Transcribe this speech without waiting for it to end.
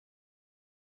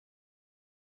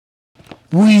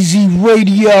Weezy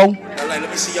Radio. Let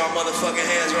me see y'all motherfucking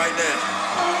hands right now.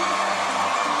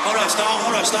 Hold up,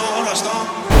 Stone.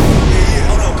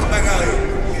 Yeah. Hold on, come back out here.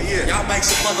 Yeah. Y'all make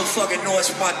some motherfucking noise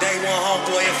for my day one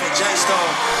homeboy Infant J Stone.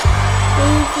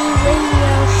 Weezy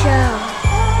Radio Show.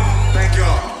 Thank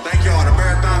y'all. The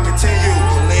marathon continues.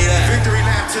 Believe that. Victory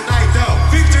lap tonight, though.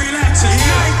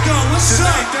 What's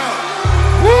Tonight, up?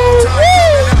 though. Woo! Time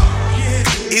coming up.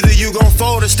 Either you gon'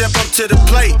 fold or step up to the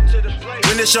plate.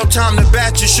 When it's your time to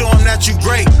bat, you show them that you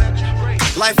great.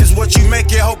 Life is what you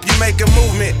make it, hope you make a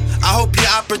movement. I hope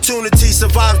your opportunity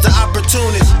survives the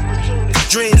opportunist.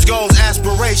 Dreams, goals,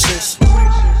 aspirations.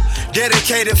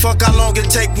 Dedicated, fuck how long it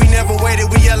take. We never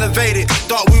waited, we elevated.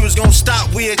 Thought we was gon'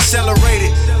 stop, we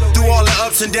accelerated. Through all the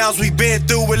ups and downs we been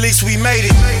through, at least we made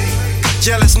it.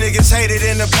 Jealous niggas hated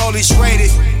and the police raided.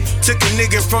 Took a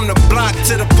nigga from the block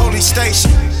to the police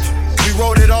station. We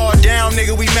wrote it all down,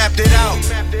 nigga, we mapped it out.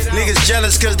 Niggas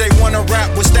jealous cause they wanna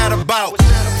rap, what's that about?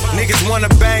 Niggas wanna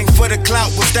bang for the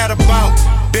clout, what's that about?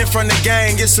 Been from the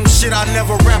gang, get some shit I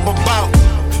never rap about.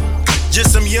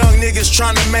 Just some young niggas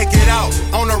tryna make it out.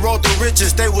 On the road to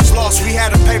riches, they was lost, we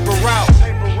had a paper route.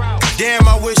 Damn,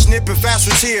 I wish Nippin' Fast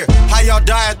was here. How y'all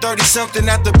die at 30-something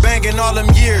after banging all them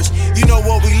years? You know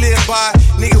what we live by,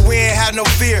 nigga, we ain't had no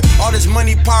fear. All this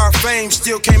money, power, fame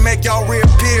still can't make y'all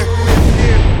reappear.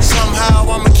 Somehow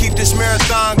I'ma keep this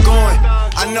marathon going.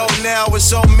 I know now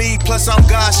it's on me, plus I'm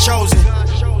God's chosen.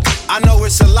 I know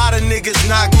it's a lot of niggas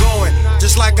not going.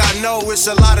 Just like I know it's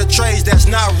a lot of trades that's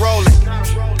not rolling.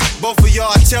 Both of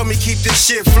y'all tell me keep this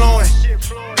shit flowing.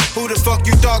 Who the fuck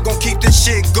you thought gon' keep this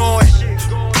shit going?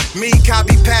 Me,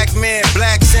 Copy, Pac-Man,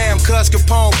 Black Sam, Cuz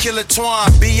Capone, Killer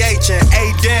Twine, BH, and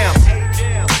A-Damn.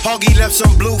 Hoggy left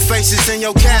some blue faces in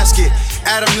your casket.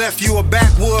 Adam left you a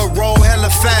backwood roll, hella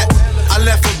fat. I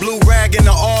left a blue rag in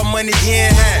the all money he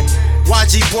ain't had.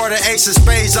 YG bought an ace of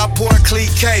spades, I poured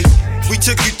clique. We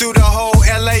took you through the whole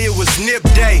LA, it was nip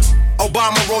day.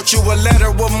 Obama wrote you a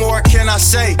letter, what more can I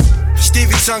say?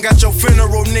 Stevie son got your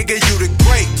funeral, nigga, you the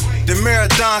great. The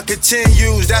marathon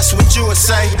continues, that's what you would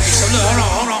say. Hey, so look,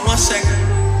 hold on 1 second.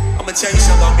 I'ma tell you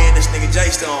something about me and this nigga J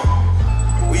Stone.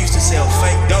 We used to sell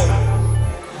fake dope.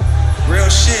 Real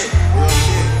shit.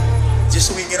 Just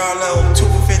so we can get our little 2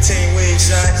 for 15 wig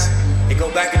shots and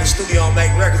go back in the studio and make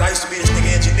records. I used to be this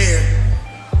nigga engineer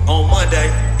on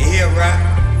Monday, and he'll rap.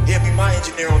 He'll be my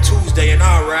engineer on Tuesday, and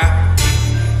I'll rap.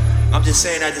 I'm just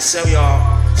saying that to tell y'all,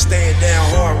 staying down,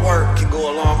 hard work can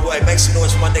go a long way. Make some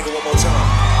noise for my nigga one more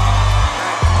time.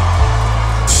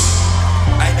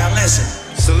 Hey, now listen.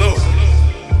 Salute.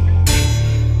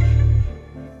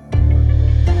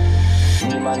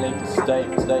 Me and my niggas stay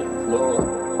loyal.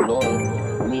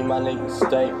 Me and my niggas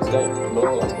stay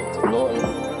loyal. Me and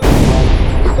my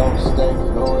niggas don't stay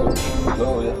loyal.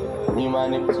 Me and my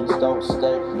niggas just don't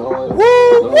stay loyal. Me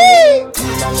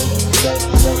and my niggas stay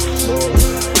loyal.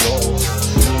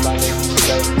 Me and my niggas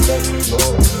stay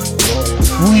loyal.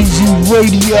 Weezy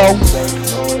Radio.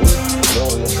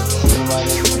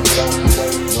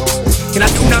 And I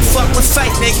do not fuck with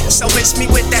fake niggas, so miss me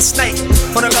with that snake.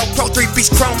 On a low pro 3-piece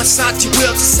chrome Asante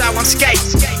wheels, that's how I'm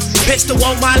skating. Pistol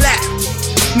on my lap,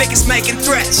 niggas making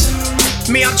threats.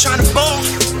 Me, I'm tryna ball,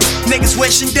 niggas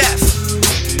wishing death.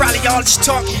 Probably all just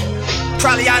talking,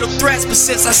 probably idle threats. But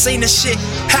since I seen this shit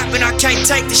happen, I can't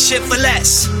take this shit for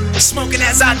less. Smoking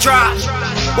as I drive,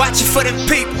 watching for them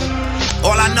people.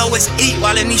 All I know is eat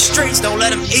while in these streets, don't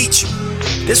let them eat you.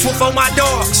 This one for my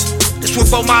dogs, this one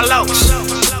for my lows.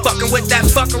 Fucking with that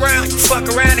fuck around, you fuck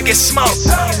around and get smoked.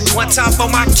 One time for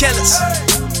my killers,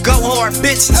 go hard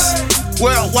bitches,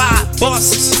 worldwide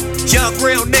bosses, young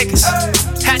real niggas.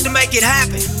 Had to make it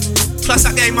happen, plus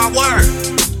I gave my word.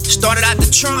 Started out the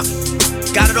trunk,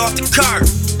 got it off the curb.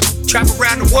 Travel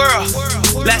around the world,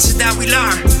 lessons that we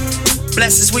learn,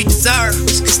 blessings we deserve,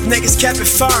 cause niggas kept it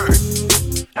firm.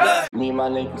 Me and my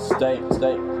niggas stay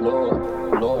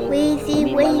loyal.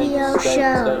 Weezy Radio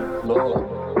Show.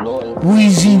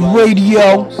 Weezy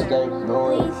Radio.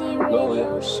 Weezy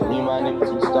Radio Show. Me and my niggas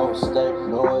just don't stay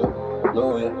loyal. Me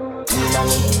and my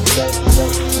niggas stay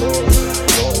loyal.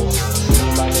 Me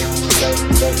and my niggas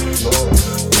stay loyal.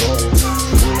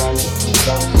 Me and my niggas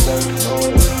don't stay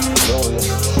loyal.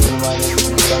 Me and my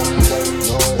niggas don't stay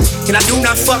loyal. And I do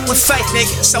not fuck with fake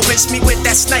niggas, so miss me with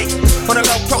that snake. On a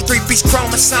low pro 3-piece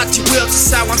chrome Asante wheels,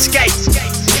 that's how I'm skating.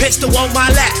 Pistol on my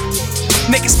lap,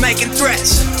 niggas making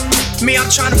threats. Me,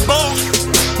 I'm tryna ball,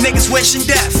 niggas wishing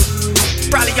death.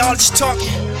 Probably all just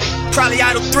talking, probably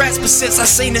idle threats. But since I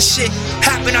seen this shit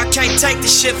happen, I can't take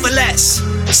this shit for less.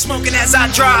 Smoking as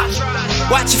I drive,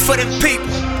 watching for them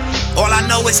people. All I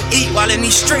know is eat while in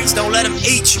these streets, don't let them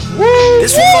eat you.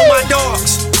 This one for my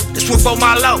dogs, this one for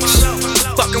my lows.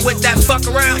 Fucking with that fuck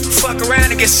around, you fuck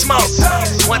around and get smoked.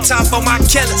 One time for my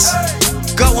killers,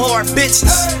 go hard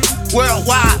bitches,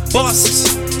 worldwide bosses,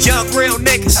 young real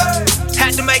niggas.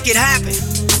 Had to make it happen,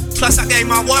 plus I gave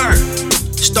my word.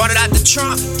 Started out the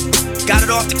trunk, got it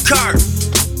off the curb.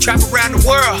 Trap around the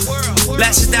world,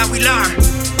 blessings that we learn,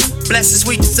 blessings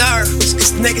we deserve,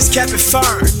 cause niggas kept it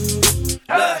firm.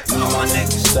 Look, all my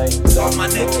niggas, all my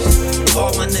niggas,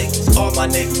 all my niggas, all my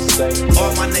niggas,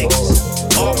 all my niggas,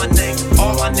 all my niggas,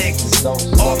 all my niggas,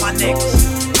 all my niggas,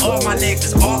 all my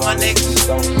niggas, all my niggas,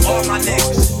 all my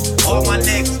niggas, all my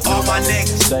niggas, all my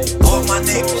niggas, all my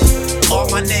niggas, all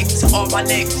my niggas, all my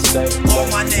niggas, all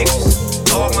my niggas.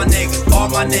 All my niggas, all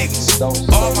my niggas,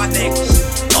 all my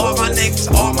niggas, all my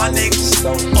niggas, all my niggas,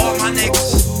 all my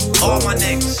niggas, all my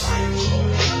niggas.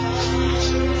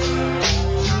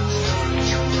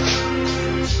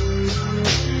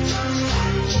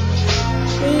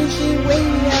 Weezy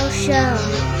Radio Show.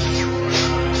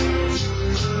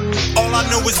 All I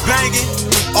knew was banging,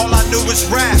 all I knew was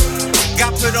rap.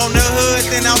 Got put on the hood,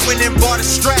 then I went and bought a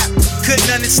strap.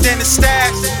 Couldn't understand the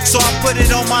stacks, so I put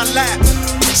it on my lap.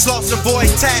 Slaughter boy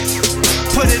tack,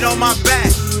 put it on my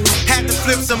back. Had to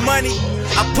flip some money,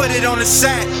 I put it on the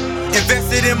sack.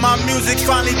 Invested in my music,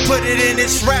 finally put it in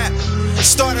this rap.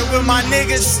 Started with my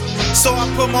niggas, so I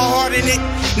put my heart in it.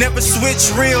 Never switch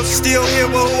real, still here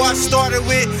with who I started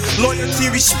with.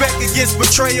 Loyalty, respect against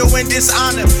betrayal and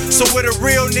dishonor. So where the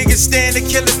real niggas stand, the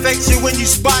killer fakes you when you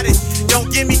spot it.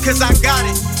 Don't get me cause I got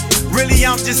it, really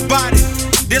I'm just bought it.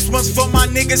 This one's for my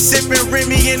niggas sipping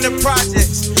Remy in the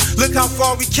projects. Look how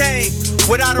far we came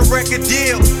without a record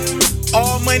deal.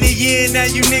 All money in, now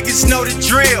you niggas know the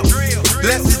drill.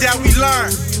 Lessons that we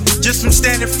learn, just from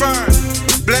standing firm.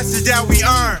 Blessings that we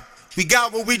earn, we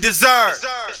got what we deserve.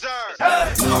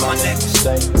 All my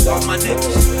niggas, all my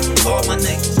niggas, all my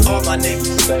niggas, all my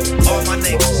niggas, all my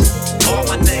niggas, all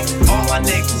my niggas, all my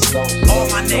niggas, all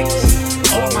my niggas,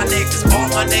 all my niggas,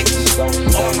 all my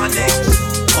niggas, all my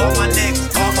niggas. All my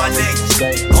niggas, all my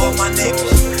niggas, all my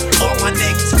niggas, all my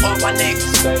niggas,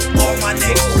 all my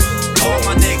niggas, all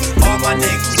my niggas, all my niggas, all my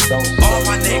niggas, all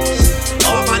my niggas,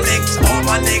 all my niggas, all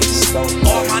my niggas,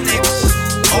 all my niggas,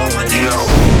 all my niggas. You know,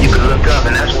 you can look up,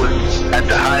 and that's what, at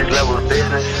the highest level of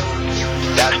business,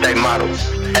 that's their motto,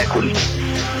 equity.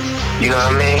 You know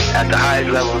what I mean? At the highest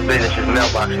level of business is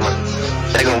mailbox money.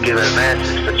 They gonna give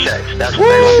advances for checks. That's what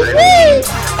they gonna do.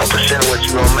 A percent of what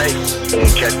you gonna make, and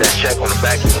you catch that check on the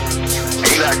back end. And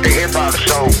you like the hip hop is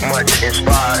so much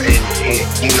inspired and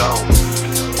you know,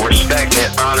 respect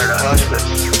and honor the hustler.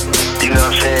 You know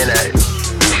what I'm saying? That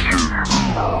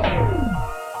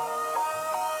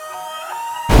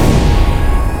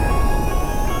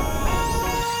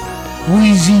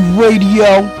Weezy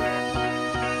Radio.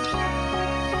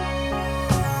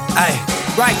 Ay,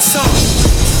 right song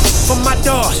for my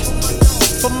dog,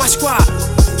 for my squad,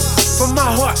 for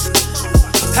my heart.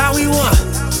 How he won,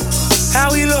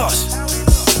 how he lost,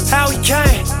 how he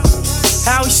came,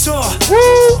 how he saw.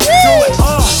 Through it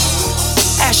all,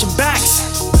 ashen backs,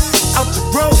 out the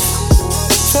roof,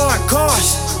 foreign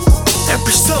cars, and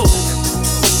pursuit.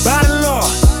 By the law,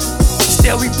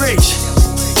 still we reach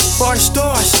for the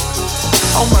stars.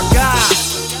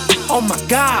 Oh my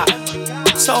God,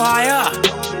 so high up,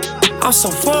 I'm so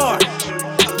far.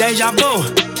 Deja vu,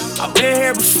 I've been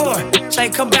here before. Say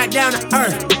come back down to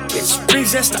earth, bitch,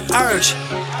 resist the urge.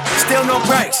 Still no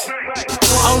breaks,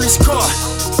 on this court,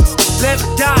 live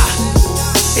or die,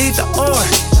 either or.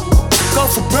 Go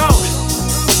for broke,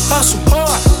 hustle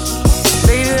hard,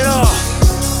 leave it all,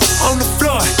 on the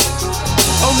floor,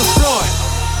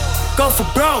 go for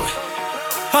broke,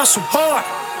 hustle hard,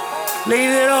 leave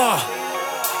it all,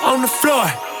 on the floor,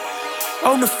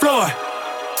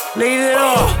 leave it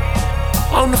all,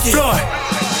 on the floor.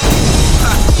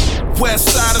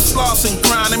 West side of Slauson,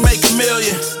 grind and make a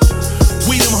million.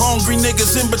 We them hungry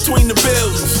niggas in between the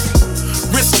buildings,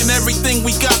 risking everything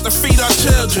we got to feed our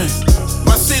children.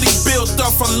 My city built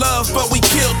off of love, but we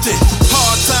killed it.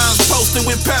 Hard times posted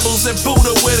with pebbles and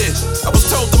Buddha with it. I was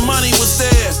told the money was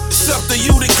there, it's up to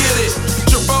you to get it.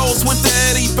 Jabos with the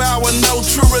Eddie Bauer, no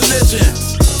true religion.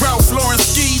 Ralph Lauren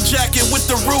ski jacket with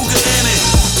the Ruger in it.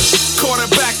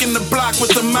 Quarterback in the block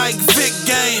with the Mike Vick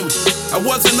game. I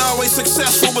wasn't always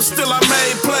successful, but still I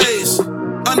made plays.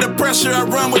 Under pressure, I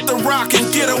run with the rock and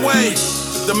get away.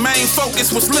 The main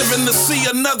focus was living to see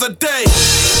another day.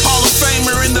 Hall of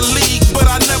Famer in the league, but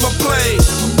I never played.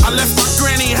 I left my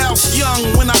granny house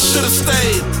young when I should've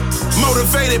stayed.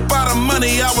 Motivated by the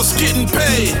money I was getting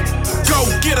paid. Go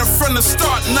get her from the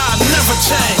start, nah, never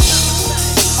change.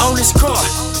 On this court,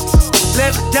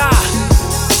 live or die,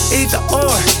 either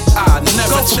or. I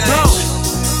never go for change. broke,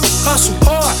 hustle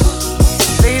hard,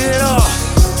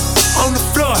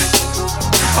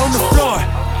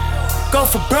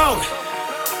 for broke.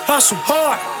 Hustle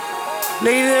hard.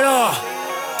 Leave it all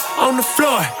on the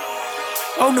floor.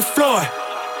 On the floor.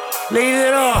 Leave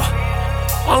it all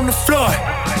on the floor.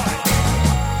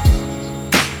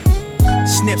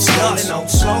 Snips rolling on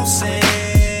Slauson.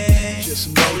 Just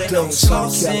rolling on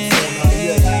Slauson.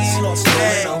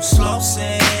 Rolling on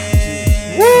Slauson.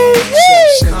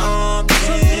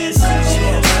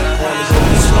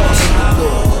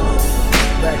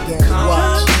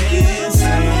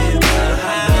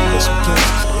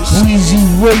 Weezy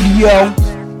Radio.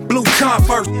 Blue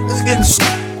Converse,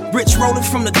 rich rolling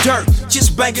from the dirt,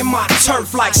 just banging my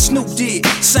turf like Snoop did.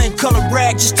 Same color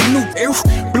rag, just a new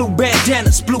blue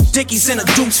bandanas, blue dickies and a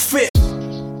deuce fit.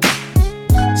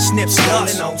 Snips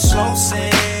rolling on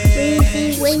Slauson.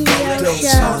 Weezy Radio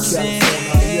Show.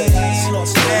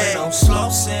 Rolling on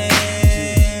Slauson.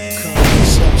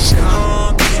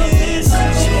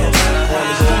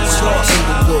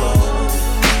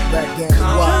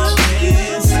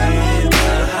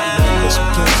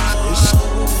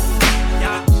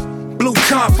 Blue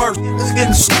Converse,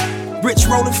 rich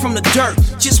rolling from the dirt,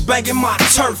 just banging my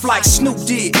turf like Snoop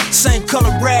did. Same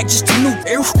color rag, just a new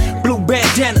blue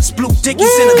bandanas, blue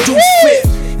dickies and a deuce fit.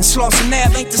 And Slauson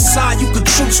Ave ain't the side you could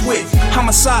truce with.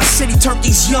 Homicide City turned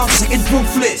these youngs and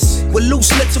ruthless. With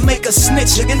loose lips to make a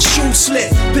snitch and shoe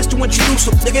slit. Pistol introduced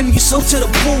them, nigga, you so to the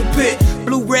pulpit.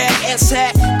 Blue rag, S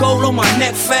hat, gold on my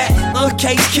neck fat.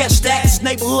 Case catch that, this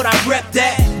neighborhood I rep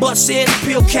that. Bust heads,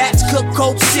 peel cats, cook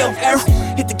coke, silk earth.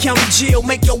 Hit the county jail,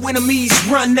 make your enemies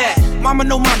run that. Mama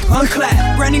know my gun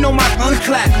clap, granny know my gun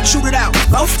clap. Shoot it out,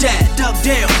 off that, duck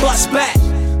down, bust back.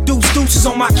 Deuces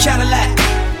on my Cadillac.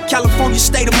 California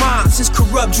state of mind, since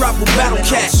corrupt drop with battle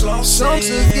cat. Some get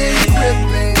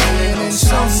gripping and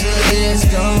some get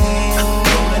gone.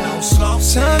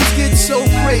 Times get so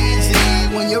crazy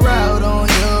when you're out on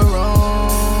your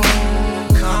own.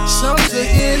 Some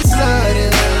get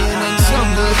flooded and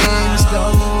some get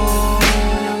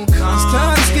gone.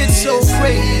 Times get so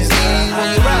crazy when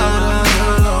you're out on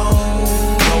your own.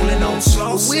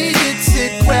 We get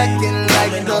sit cracking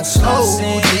like the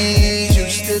OGs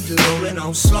used to do.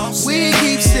 We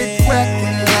keep sit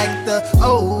cracking like the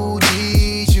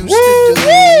OGs used to do.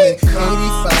 In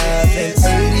 85 and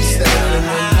 87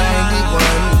 and 91,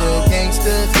 the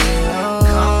gangsters get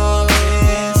on.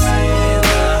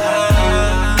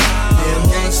 Them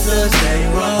gangsters, they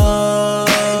roll.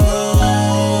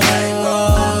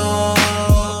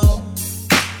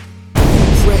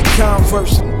 Red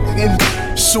Converse,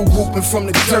 so whooping from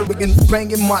the dirt and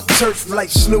banging my turf like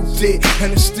Snoop did.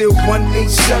 And it's still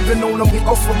 187 on them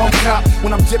off of my cop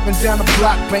when I'm dipping down the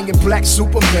block, banging Black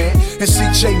Superman and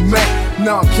CJ Mack.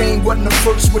 Nah, Kane wasn't the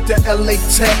first with the LA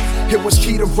tech. It was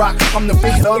Key to Rock. I'm the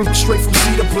big hug straight from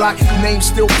Cedar Block. Name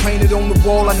still painted on the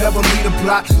wall. I never leave a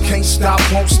block. Can't stop,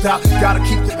 won't stop. Gotta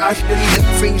keep the eye hitting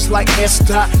things like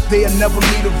S-Dot. They'll never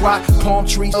leave a rock. Palm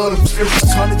trees,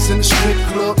 hundreds in the strip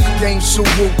club. Game so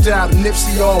whooped out.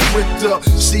 Nipsey all ripped up.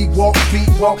 C-walk,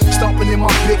 B-walk, stomping in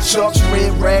my big chucks.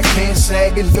 Red rag, pants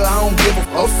sagging, girl, I don't give a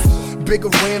fuck. Bigger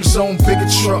rims on bigger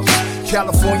trucks.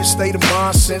 California state of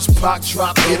mind since Pac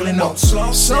dropped it up.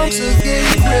 Some get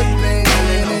gripping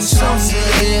and some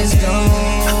get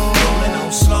gone.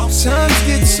 Times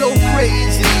get so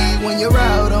crazy when you're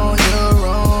out on your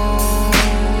own.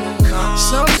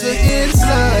 Some get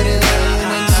flooded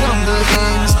and some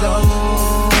get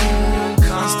gone.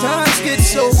 Times get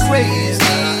so crazy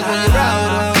when you're out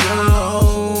on your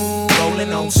own.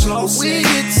 Rolling on Slauson. We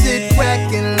get sit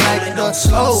cracking like the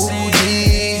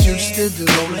OGs used to do.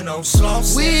 Rolling on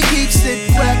Slauson. We keep sit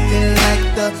cracking like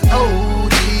the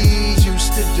OGs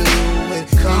used to do. In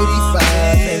 85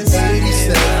 and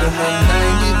 87 and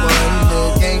 91, the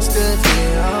gangsters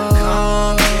get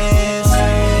on.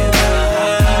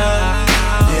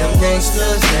 Them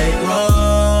gangsters, they roll.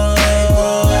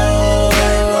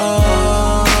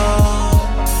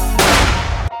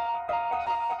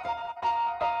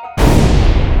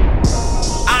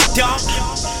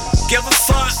 Give a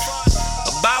fuck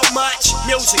about much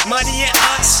music, money, and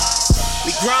us.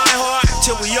 We grind hard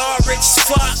till we all rich as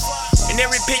fuck, and then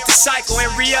repeat the cycle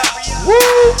and re-up.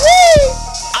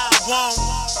 I won't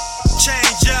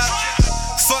change up.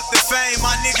 Fuck the fame,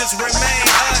 my niggas remain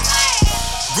us.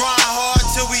 Grind hard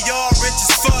till we all rich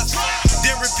as fuck,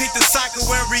 then repeat the cycle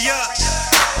and re-up.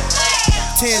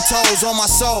 10 toes on my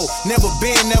soul. Never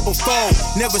been, never fold.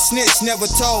 Never snitch, never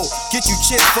told. Get you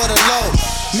chips for the low.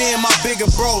 Me and my bigger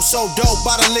bro, so dope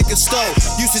by the liquor store.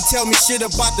 Used to tell me shit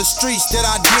about the streets that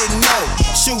I didn't know.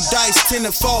 Shoot dice, 10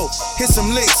 to 4. Hit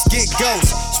some licks, get ghosts.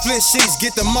 Split sheets,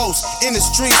 get the most. In the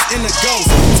streets, in the ghost.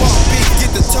 Talk beef,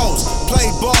 get the toast. Play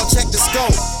ball, check the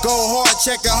scope. Go hard,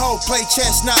 check a hoe. Play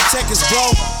chess, not checkers, bro.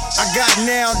 I got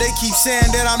now, they keep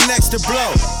saying that I'm next to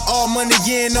blow. All money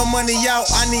in, no money out,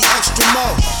 I need extra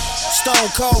more. Stone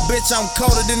cold, bitch, I'm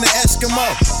colder than the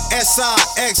Eskimo.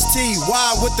 S-I-X-T-Y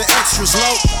with the extras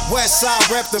low. West side,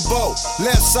 rep the boat.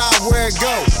 Left side, where it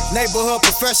go. Neighborhood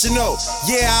professional.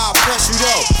 Yeah, I'll press you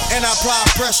though. And I apply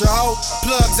pressure, ho.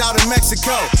 Plugs out in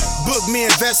Mexico. Book me,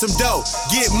 invest some dough.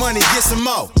 Get money, get some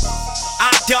more.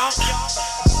 I don't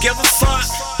give a fuck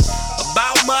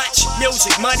about much.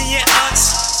 Music, money, and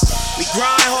us. We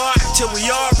grind hard till we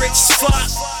all rich as fuck.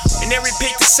 And then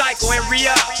repeat the cycle and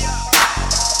re-up.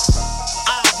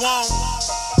 I won't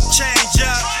change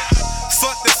up.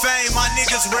 Fuck the fame, my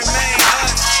niggas remain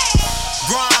us.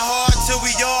 Grind hard till we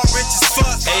all rich as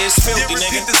fuck. Hey, it's filthy, then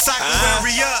repeat nigga. the cycle and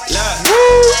re-up.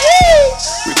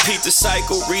 Repeat the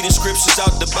cycle, reading scriptures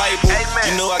out the Bible. Amen.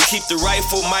 You know I keep the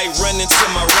rifle, might run into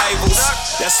my rivals.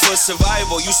 That's for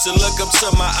survival, used to look up to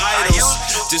my idols.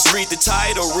 Just read the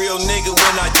title, real nigga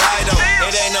when I die though.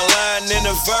 It ain't a line in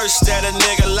the verse that a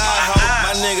nigga lie, ho.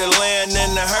 My nigga laying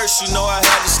in the hearse, you know I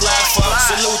had to slide,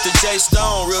 folks. Salute to Jay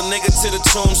Stone, real nigga to the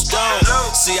tombstone.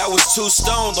 See, I was too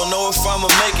stoned, don't know if I'ma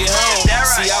make it home.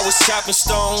 See, I was chopping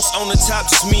stones, on the top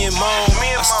just me and Moan.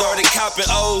 I started copping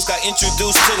O's, got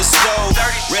introduced to the stove.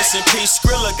 Rest in peace,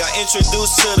 Skrilla, got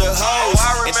introduced to the hoes.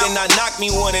 And then I knocked me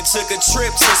one and took a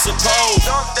trip to Suppose.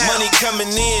 Money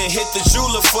coming in, hit the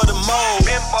jeweler for the mold.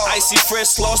 Icy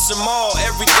fresh, lost them all,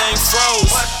 everything froze.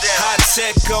 High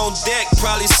tech on deck,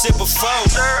 probably sip a foe.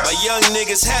 My young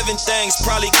niggas having things,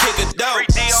 probably kick a dope.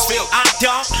 I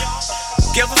don't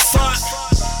give a fuck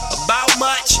about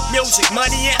much. Music,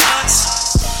 money, and us.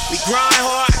 We grind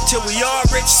hard till we all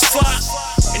rich as fuck.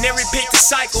 And then repeat the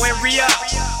cycle and re-up.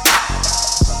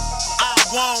 I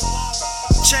won't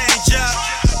change up.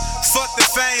 Fuck the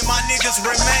fame, my niggas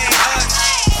remain us.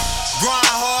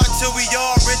 Grind hard till we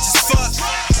all rich as fuck.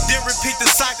 Then repeat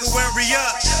the cycle and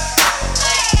re-up.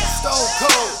 Stone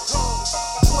cold,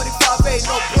 25-8,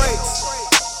 no breaks.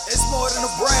 It's more than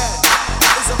a brand,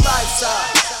 it's a lifestyle.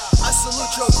 I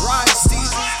salute your grind,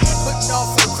 Steezy. Putting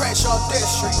on for the crash off that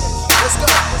street. Let's go.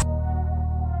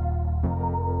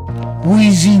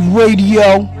 Weezy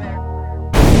Radio.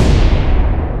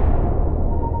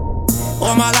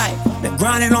 All my life, been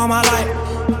grinding all my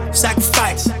life.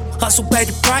 Sacrifice, hustle, pay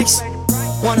the price.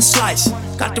 Want a slice,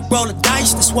 got to roll the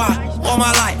dice. That's why all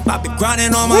my life, I've been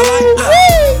grinding all my life.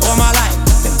 Look, all my life,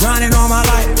 been grinding all my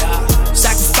life.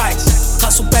 Sacrifice,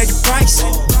 hustle, pay the price.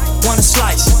 Want a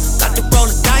slice, got to roll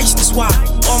the dice. That's why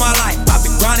all my life, I've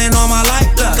been grinding all my life.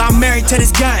 Look, I'm married to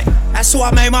this game, that's who I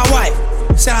made my wife.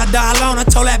 Said I die alone, I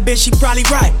told that bitch she probably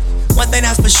right. One thing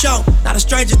that's for sure, not a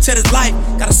stranger to this life.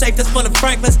 Got a safe that's full of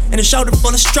Franklins and a shoulder full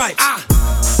of stripes. I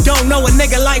don't know a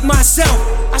nigga like myself.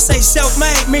 I say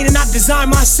self-made, meaning I design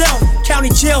myself. County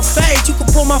jail fade, you can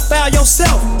pull my foul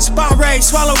yourself. Spy raid,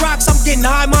 swallow rocks, I'm getting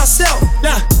high myself.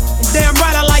 Nah, damn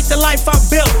right I like the life I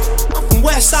built. I'm from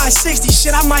West Side 60,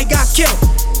 shit I might got killed.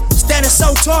 Standing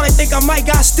so tall, they think I might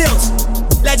got stills.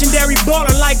 Legendary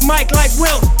baller like Mike, like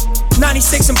Will.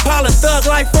 96 Impala, thug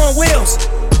life on wheels.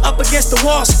 Up against the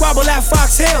wall, squabble at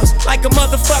Fox Hills. Like a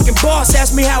motherfucking boss,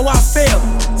 ask me how I feel.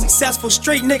 Successful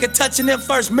street nigga touching them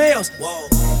first meals.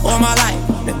 All my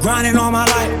life, been grinding all my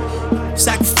life.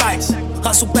 Sacrifice,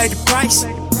 hustle, pay the price.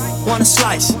 Want a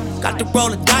slice, got to roll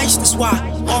the dice. That's why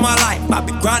all my life, I've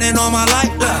been grinding all my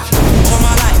life. Look, all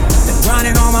my life, been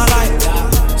grinding all my life.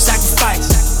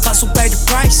 Sacrifice, hustle, pay the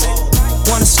price.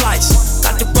 Want a slice,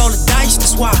 got to roll the dice.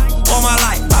 That's why all my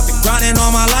life, I've been grinding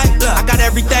all my life. Look, I got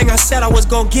everything I said I was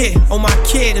gon' get on my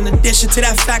kid. In addition to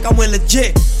that fact, I went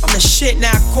legit. I'm the shit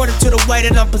now according to the way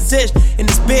that I'm positioned. In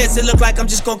this biz, it look like I'm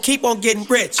just gon' keep on getting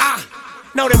rich.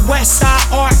 Know them Westside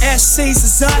RSCs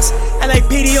is us.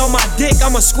 LAPD on my dick,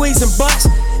 I'ma squeeze and bust.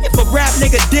 If a rap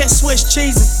nigga diss, switch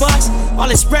cheese and bust. All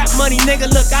this rap money, nigga,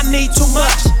 look, I need too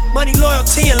much. Money,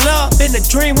 loyalty, and love, been the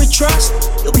dream we trust.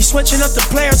 You'll be switching up the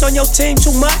players on your team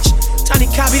too much.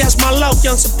 Tiny Copy, that's my loc,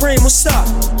 Young Supreme, what's up?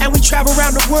 And we travel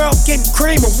around the world getting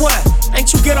cream or what?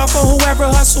 Ain't you get off on whoever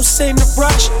hustle seem to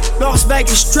rush? Las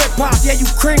Vegas strip pop, yeah, you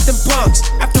creamed them punks.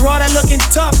 After all that looking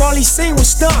tough, all he seen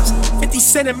was stunts. 50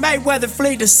 Cent and Mayweather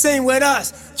flee the scene with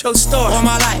us. True story. All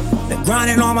my life, been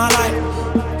grinding all my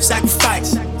life.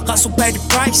 Sacrifice, hustle, pay the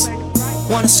price.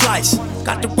 Want a slice,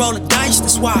 got to roll the dice,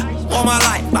 that's why all my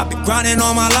life, I've been grinding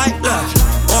all my life.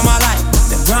 Look.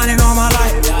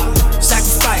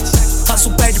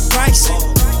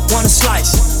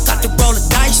 slice. Got to roll the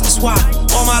dice, that's why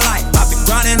all my life I've been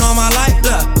grinding all my life.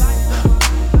 Look.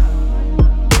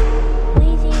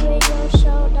 Weezy Radio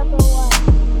Show #1.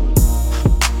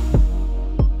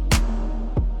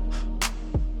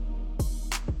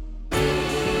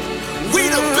 We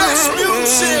the best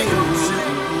music.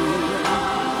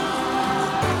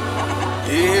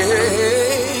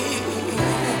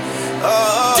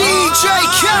 DJ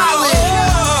Khaled.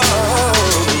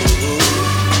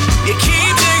 You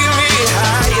keep taking me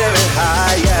higher and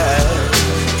higher.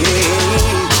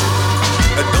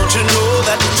 Don't you know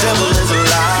that the devil is a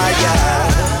liar?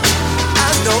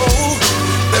 I know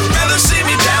they'd rather see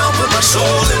me down, put my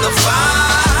soul in the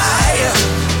fire,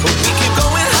 but we keep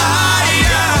going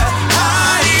higher,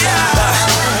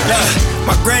 higher.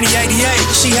 My granny 88,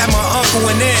 she had my uncle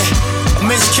in there. A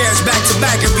miscarriage back to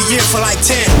back every year for like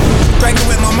 10. Pregnant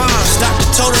with my mom's, doctor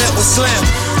told her it was slim.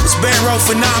 Was bed row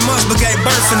for 9 months, but gave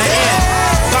birth in the end.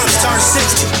 Pops turned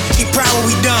 60, he proud what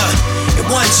we done. In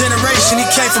one generation, he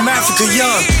came from Africa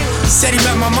young. He said he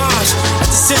met my mom's at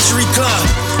the Century Club.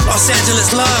 Los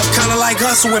Angeles love, kinda like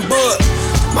Hustle and Bug.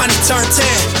 Money turned 10,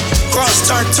 Cross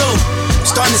turned 2.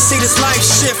 Starting to see this life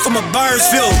shit from a bird's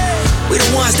view. We the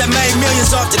ones that made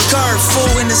millions off the curve.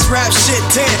 Fool in this rap shit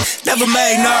 10, never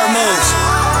made nerd moves.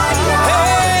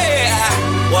 Hey,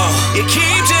 whoa. You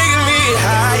keep taking me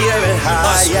higher and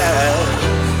higher.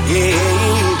 Yeah,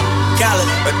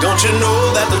 Khaled. but don't you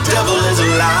know that the devil is a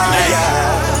liar?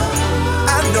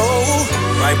 I know.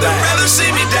 Right they'd back. rather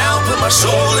see me down, put my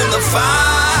soul in the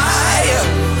fire,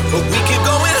 but we keep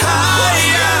going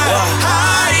higher,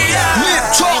 higher.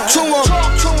 Talk to him.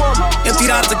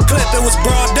 Emptied out the clip, it was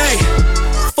broad day.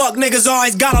 Fuck niggas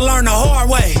always gotta learn the hard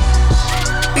way.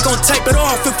 We gon' tape it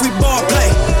off if we ball play.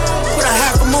 Put a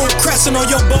half a moon crescent on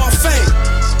your ball fade.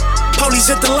 Police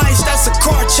hit the lights, that's a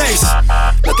car chase.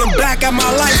 Looking back at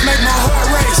my life, make my heart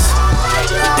race.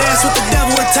 Dance with the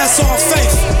devil and test all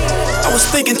faith. I was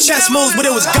thinking chess moves, but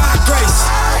it was God grace.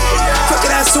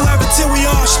 Crooked ass whoever till we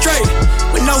all straight.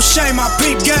 With no shame, I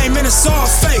peep game and it's all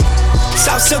fake.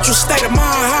 South Central state of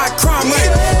mind, high crime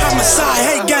rate. Homicide,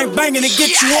 hate gang banging to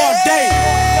get you all day.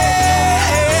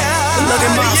 But look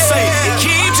at my fate. You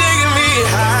keep taking me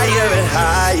higher and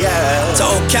higher.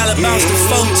 Told Khaled bounce the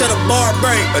phone to the bar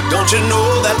break. But don't you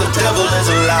know that the devil is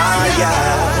a liar?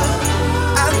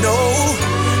 I know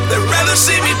they'd rather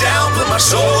see me down, put my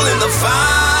soul in the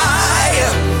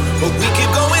fire, but we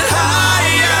keep going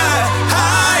higher,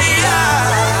 higher,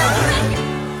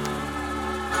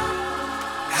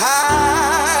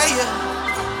 higher.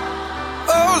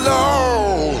 Oh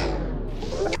Lord.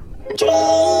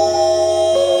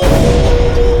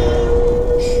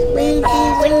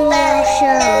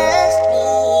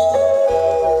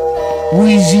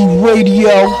 Weezy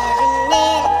Radio.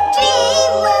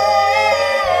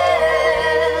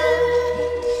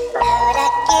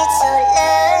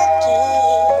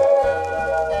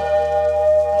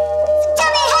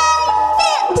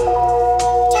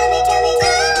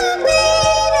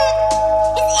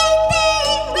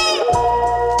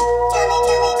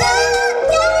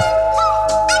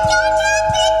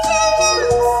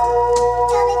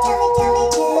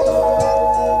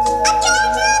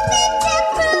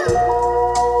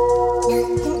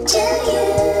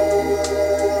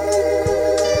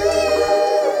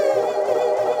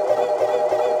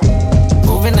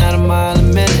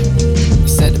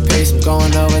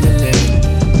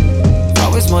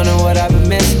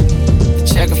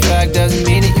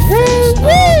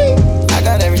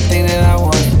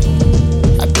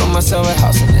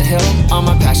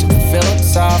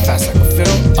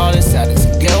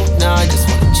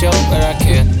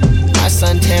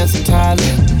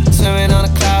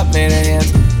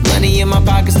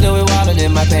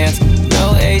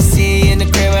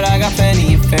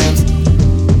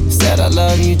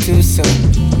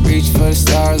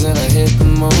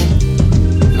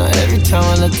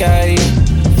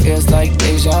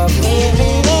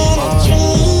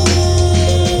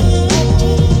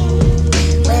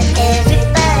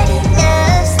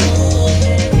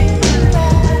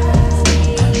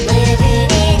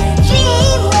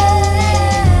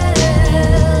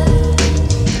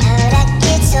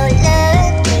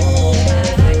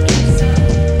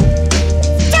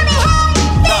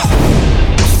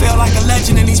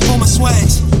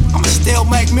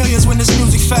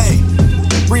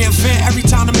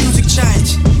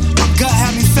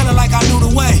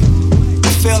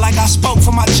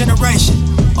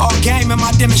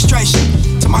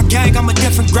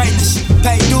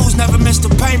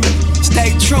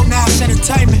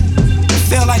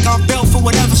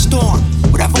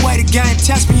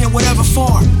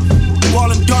 Wall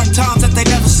in dark times that they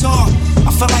never saw.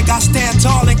 I feel like I stand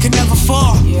tall and can never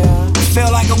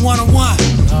one-on-one.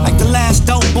 Like the last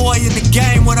dope boy in the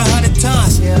game with 100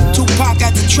 tons. Tupac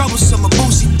at the troublesome, a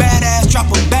Boosie badass. Drop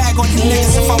a bag on you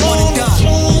niggas if I want it done.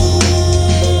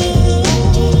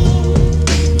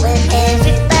 When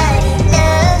everybody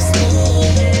loves me,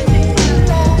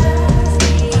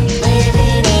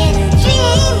 living in a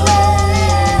dream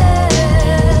world.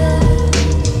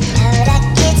 How'd I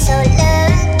get so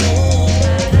lucky?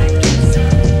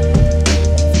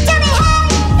 Tell me how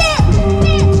you feel.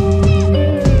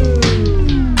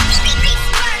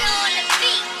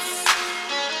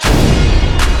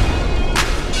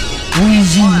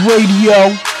 Weezy Radio.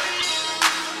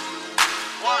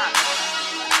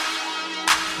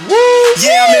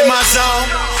 Yeah, I'm in my zone.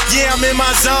 Yeah, I'm in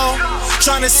my zone.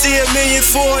 Tryna see $1 million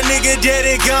for a nigga dead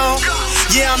and gone.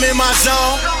 Yeah, I'm in my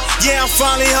zone. Yeah, I'm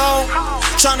finally home.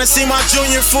 Tryna see my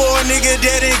junior for a nigga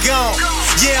dead and gone.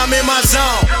 Yeah, I'm in my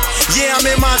zone. Yeah, I'm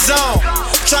in my zone.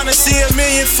 Tryna see $1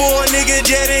 million for a nigga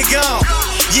dead and gone.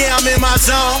 Yeah, I'm in my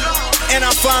zone. And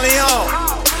I'm finally home.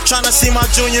 Tryna see my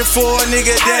junior for a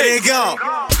nigga dead and gone.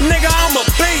 Nigga, I'm a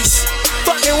beast.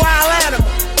 Fucking wild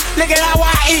animal. Look at how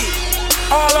I eat.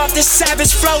 All off this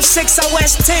savage flow, 6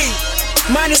 OST.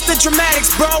 Minus the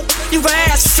dramatics, bro. You can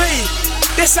ask Fee.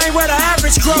 This ain't where the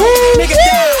average grow. Nigga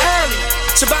die early.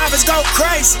 Survivors go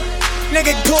crazy.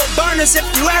 Nigga pull burners if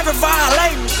you ever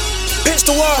violate me. Bitch,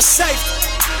 the world safe.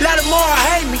 Let them all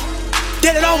hate me.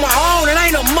 Did it on my own and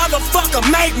ain't no motherfucker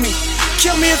make me.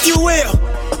 Kill me if you will.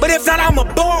 But if not, I'm a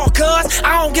ball, cuz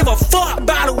I don't give a fuck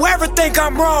about whoever think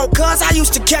I'm wrong, cuz I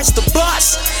used to catch the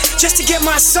bus just to get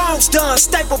my songs done,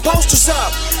 staple posters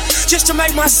up just to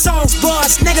make my songs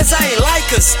buzz. Niggas ain't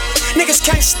like us, niggas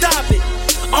can't stop it.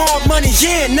 All money,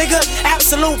 yeah, nigga,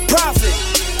 absolute profit.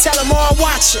 Tell them all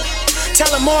watch it.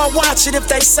 Tell them all watch it. If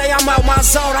they say I'm out my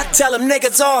zone, I tell them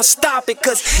niggas all stop it,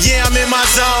 cause yeah, I'm in my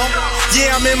zone.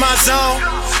 Yeah, I'm in my zone.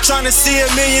 Tryna see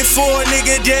 $1 million for a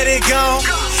nigga dead and gone.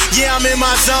 Yeah, I'm in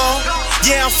my zone.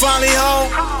 Yeah, I'm finally home.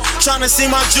 Tryna see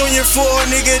my junior for a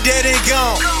nigga dead and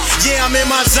gone. Yeah, I'm in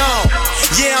my zone.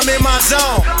 Yeah, I'm in my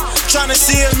zone. Tryna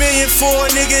see $1 million for a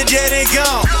nigga dead and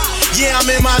gone. Yeah, I'm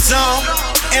in my zone.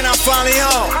 And I'm finally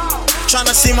home.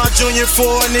 Tryna see my junior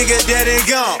for a nigga dead and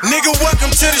gone. Nigga,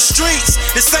 welcome to the streets.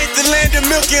 This ain't the land of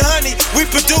milk and honey. We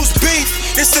produce beef.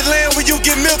 It's the land where you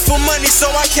get milk for money,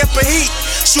 so I kept a heat.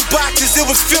 Shoe boxes, it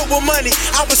was filled with money.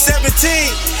 I was 17,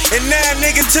 and now a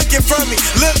nigga took it from me.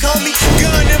 Look, homie,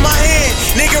 gun in my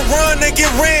hand. Nigga run and get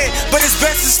ran. But it's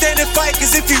best to stand and fight,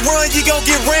 cause if you run, you gon'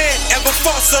 get ran. Ever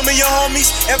fought some of your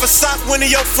homies? Ever socked one of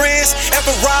your friends?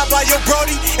 Ever robbed by your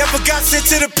brody? Ever got sent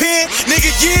to the pen? Nigga,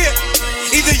 yeah.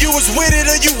 Either you was with it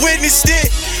or you witnessed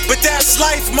it. But that's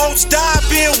life, most die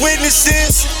being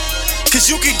witnesses. Cause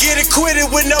you can get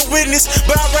acquitted with no witness,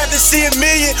 but I'd rather see $1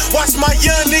 million. Watch my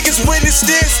young niggas witness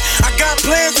this. I got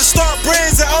plans to start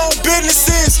brands and own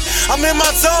businesses. I'm in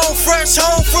my zone, fresh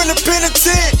home from the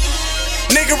penitent.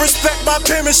 Nigga, respect my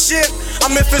penmanship.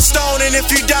 I'm in Stone, and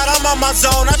if you doubt, I'm on my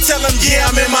zone. I tell them,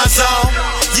 yeah, I'm in my zone.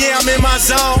 Yeah, I'm in my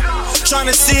zone.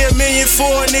 Tryna see $1 million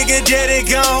for a nigga dead and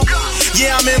gone.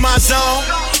 Yeah, I'm in my zone.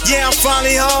 Yeah, I'm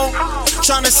finally home.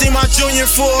 Tryna see my junior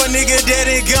for a nigga dead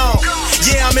and gone.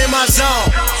 Yeah, I'm in my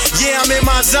zone. Yeah, I'm in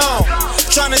my zone.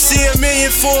 Tryna see $1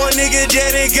 million for a nigga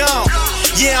dead and gone.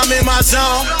 Yeah, I'm in my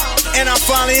zone. And I'm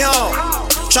finally home.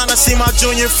 Tryna see my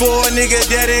junior for a nigga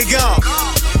dead and gone.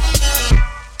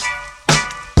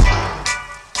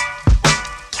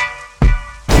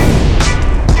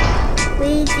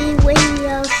 Weezy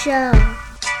Radio Show.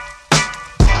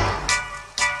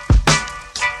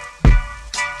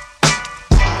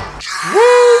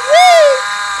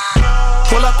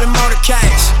 pull up in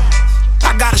motorcades.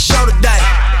 I got a show today.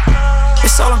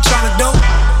 It's all I'm tryna do.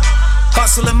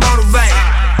 Hustle and motivate.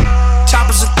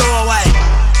 Choppers a throwaway.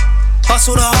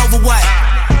 Hustle the overweight.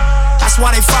 That's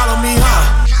why they follow me,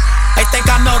 huh? They think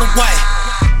I know the way.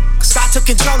 Cause I took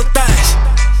control of things.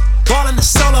 Ballin' the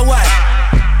solo way.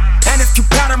 And if you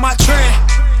pattern my trend,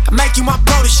 I make you my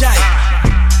protege.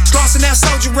 Slossin' that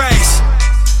soldier race.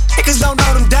 Niggas don't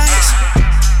know them days.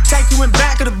 Take you in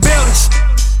back of the buildings.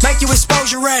 Make you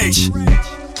expose your rage.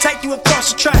 Take you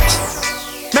across the tracks.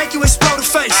 Make you explode the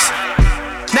face.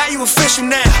 Now you official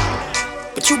now,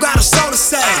 but you got a soul to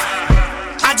save.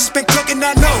 I just been cooking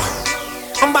that new.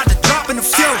 I'm about to drop in a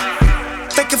few.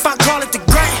 Think if I call it the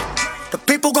great, the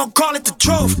people gon' call it the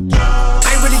truth.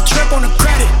 I ain't really trip on the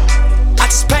credit. I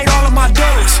just paid all of my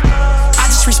dues. I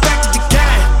just respected the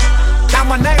game. Now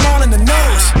my name all in the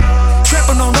news.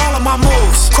 Tripping on all of my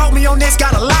moves. Quote me on this,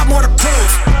 got a lot more to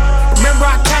prove. Remember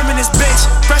I came in this bitch,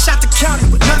 fresh out the county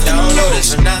with nothing to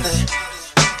lose. For nothing,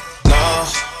 no.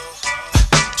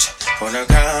 Wanna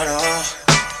count on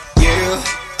you,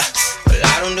 but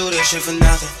I don't do this shit for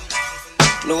nothing.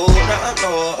 No, not at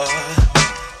all.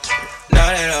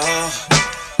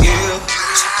 Yeah,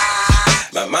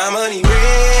 but my money real,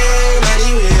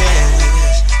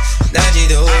 that you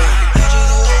do.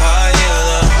 Oh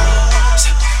yeah,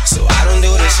 so I don't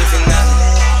do this shit for nothing.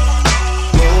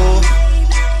 No,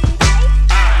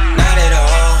 not at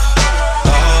all.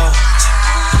 Oh,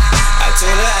 I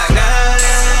told her I got.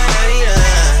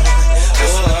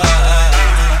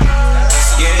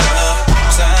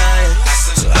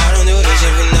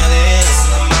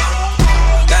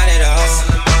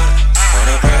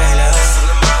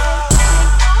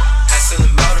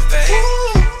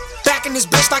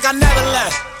 Like I never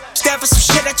left. Stand for some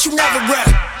shit that you never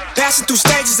read. Passing through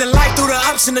stages in life, through the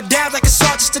ups and the downs, like it's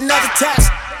all just another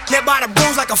test. Live by the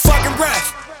rules like a fucking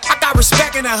ref. I got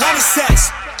respect in 100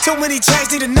 sets. Too many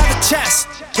chains, need another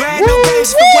chest. Playing no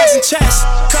games if it wasn't chess.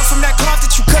 Come from that cloth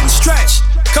that you couldn't stretch.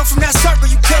 Come from that circle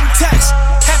you couldn't test.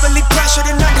 Heavily pressured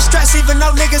and under stress, even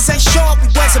though niggas ain't sure we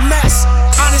was a mess.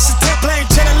 Honest attempt playing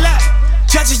to the left.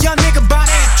 Judge a young nigga by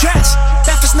their dress.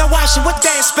 Left us no option, what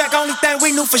they expect? Only thing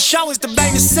we knew for sure is the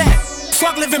bang is set.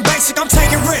 Fuck living basic, I'm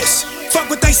taking risks. Fuck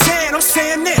what they saying, I'm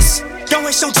saying this. Don't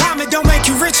waste your time, it don't make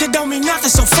you rich, it don't mean nothing,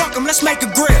 so fuck them, let's make a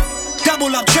grip.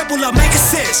 Double up, triple up, make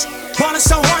assist. Ballin'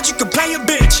 so hard you can play a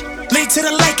bitch. Lead to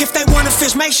the lake if they wanna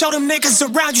fish. Make sure them niggas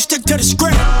around you stick to the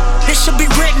script. This should be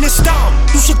written in stone.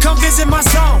 You should come visit my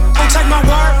zone. Don't take my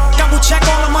word, double check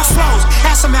all of my flows.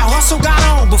 Ask them how hustle got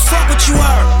on, but fuck what you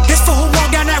heard. This for who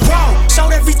walked down that road.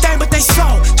 Sold everything but they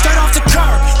sold, straight off the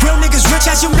curb. Real niggas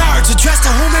rich as you nerds. Address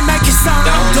to whom and make it sound.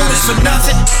 Don't do this for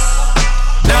nothing.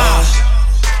 Nah.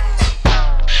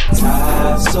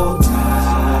 Tired, so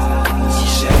tired.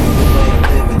 Shame the way I'm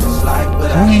living this life,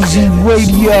 but Weezy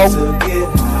Radio. The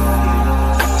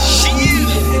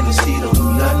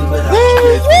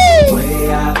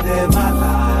way I live my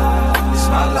life, it's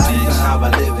my life and how I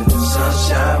live in the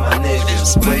sunshine, my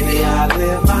niggas. The way I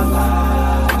live my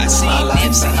life, it's my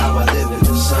life and how I live in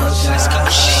the sunshine.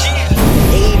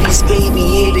 80s baby,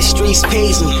 yeah, the streets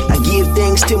pays me. I give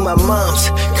thanks to my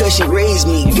moms, cause she raised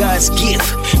me. God's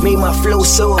gift made my flow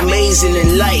so amazing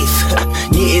in life.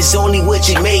 Yeah, it's only what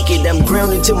you make it. I'm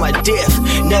grounded to my death.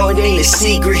 Now it ain't a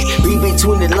secret. Read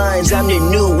between the lines, I'm the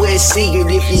new West Secret.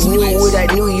 If you knew what I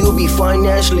knew, you'll be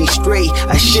financially straight.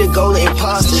 I shook all the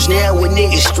imposters, now we're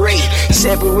niggas straight.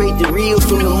 Separate the real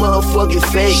from the motherfucking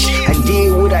fake. I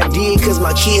did what I did cause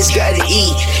my kids gotta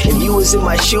eat. If you was in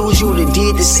my shoes, you would've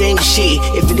did the same shit.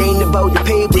 If it ain't about the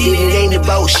paper, then it ain't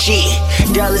about shit.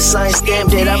 Dollar sign stamp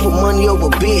that I put money over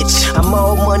bitch. I'm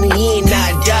all money in, now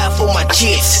I die for my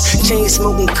chips. Chain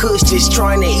smoking kush, just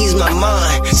trying to ease my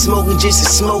mind. Smoking just to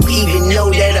smoke, even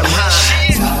know that I'm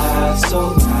high. Tired,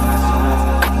 so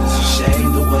tired. It's a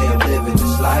shame the way I'm living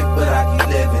this life, but I keep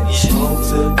living. Smoke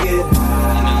to get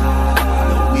high.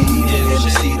 No weed and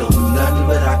Hennessy don't do nothing,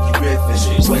 but I keep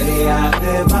riffing. The way I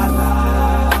live my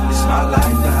life, it's my life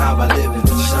and how I live in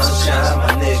the sunshine,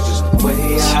 my niggas. The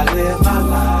way I live my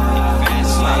life,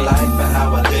 it's my life and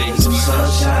how I live in the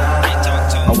sunshine.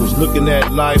 I was looking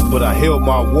at life, but I held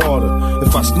my water.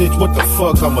 If I snitch, what the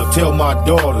fuck I'ma tell my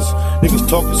daughters? Niggas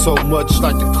talking so much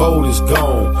like the cold is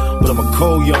gone, but I'm a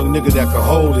cold young nigga that can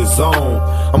hold his own.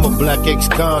 I'm a black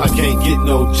ex-con, I can't get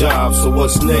no job, so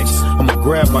what's next? I'ma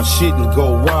grab my shit and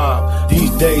go rob.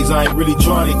 These days I ain't really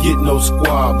trying to get no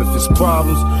squab. If it's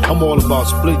problems, I'm all about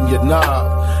splitting your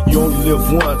knob. You only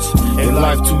live once, and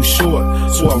life too short,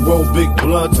 so I roll big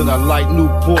blunts and I light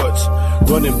Newports.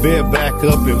 Running bareback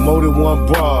up in more than one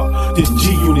bra. This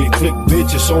G-Unit click,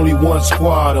 bitch, it's only one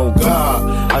squad on God.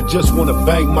 I just wanna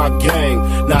bang my gang,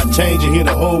 not change and hear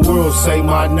the whole world say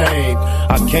my name.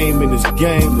 I came in this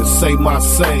game to say my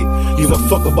say. Give a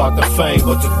fuck about the fame,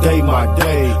 but today my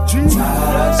day.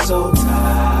 Tired, so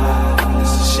tired.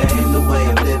 It's a shame the way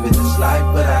I'm living this life,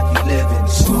 but I keep living.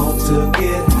 Smoke to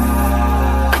get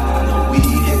high. No weed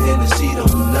and Hennessy don't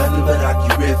do nothing, but I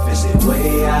keep riffing. The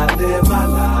way I live my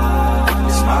life,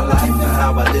 it's my life and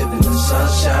how I live in the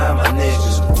sunshine, my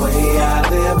niggas. The way I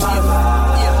live my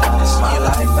life, it's my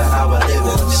life and how I live in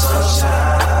the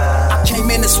sunshine. I came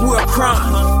in this world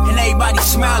crying, and everybody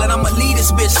smiling. I'ma leave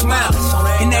this bitch smiling,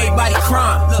 and everybody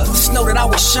crying. Just know that I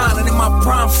was shining in my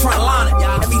prime front line.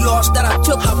 Every loss that I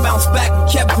took, I bounced back and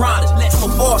kept grinding. I'm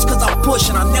a boss cause I'm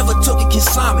pushing, I never took a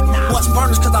consignment. Bust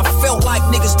burners cause I felt like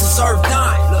niggas deserve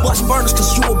dying. Bust burners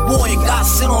cause you a boy and got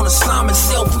sent on assignment.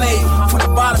 Self-made from the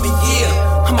bottom and yeah,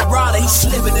 I'm a rider, he's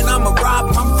slipping and I'm a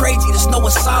robber. I'm crazy, there's no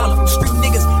asylum. From street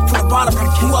niggas from the bottom, I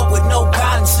grew up with no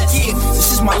guidance. Yeah,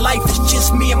 this is my life, it's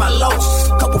just me and my lows.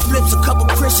 Couple flips, a couple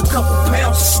crisps, a couple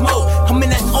pounds of smoke. I'm in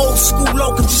that old old school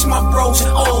local, just my bros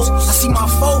and O's. I see my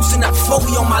foes and that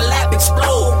 40 on my lap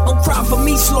explode. Don't cry for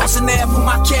me, Slauson there for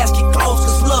my casket closed.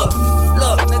 Cause look,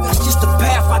 nigga, it's just the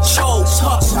path I chose.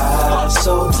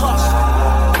 So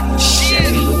tired.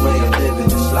 Shame the way I'm living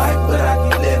this life, but I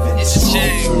keep living. It's a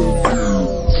shame.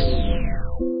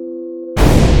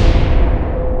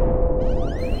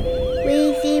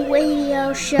 Weezy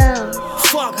Radio Show.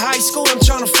 Fuck high school, I'm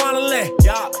tryna find a lick.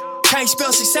 Yeah. Can't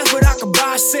spell success, but I can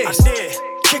buy 6. I did.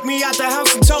 Kicked me out the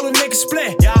house and told a nigga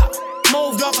split. Yeah.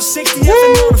 Moved off a 60th and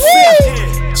on the 5th.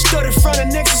 Yeah. Stood in front of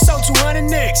Knicks and sold 200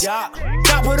 Knicks. Yeah.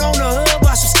 Got put on the hood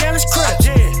by some scandalous crips.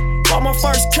 Yeah. Bought my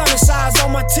first color size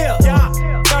on my tip. Yeah.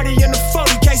 30 in the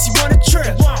 40 case you want a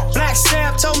trip. Black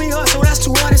Stamp told me hustle, that's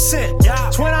 200 cents. Yeah.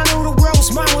 It's when I knew the world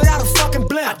was mine without a fucking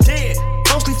blimp. I did.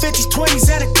 Mostly 50s, 20s,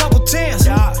 and a couple 10s.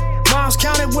 Yeah. Mom's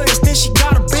counted with us, then she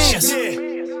got a Benz. Yeah.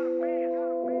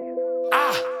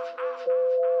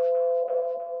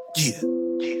 Yeah.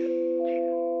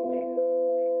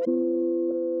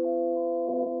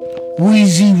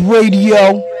 Weezy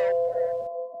Radio.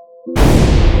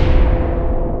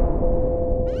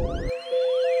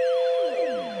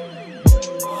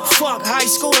 Fuck high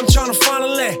school, I'm tryna find a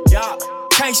lick. Yeah.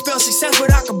 Can't spell success,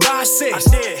 but I can buy 6. I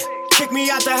did. Kicked me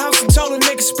out the house and told a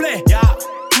nigga split. Yeah.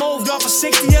 Moved off a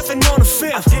 60th and on the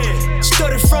 5th. Yeah.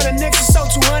 Stood in front of Knicks and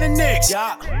sold 200 Knicks.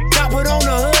 Yeah. Got put on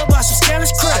the hood by some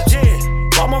scandalous crips.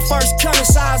 Bought my first color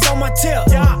size on my tip.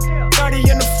 Yeah. 30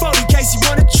 in the 40 case you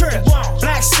want a trip.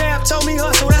 Black Stamp told me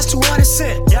hustle, that's 200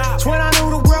 cents. Yeah. It's when I knew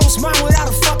the world was mine without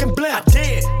a fucking blimp. I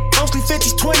did. Mostly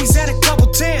 50s, 20s, and a couple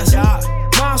 10s. Yeah.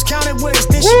 Mom's counted with us,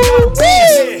 then she got a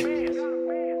Benz.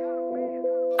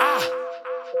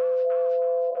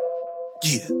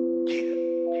 Yeah.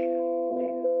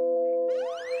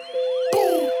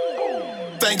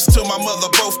 Thanks to my mother,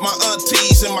 both my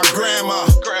aunties and my grandma.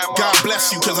 God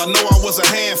bless you, cause I know I was a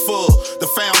handful. The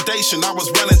foundation, I was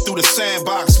running through the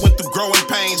sandbox. Went through growing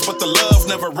pains, but the love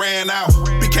never ran out.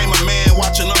 Became a man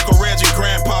watching Uncle Reg and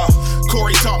Grandpa.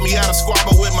 Corey taught me how to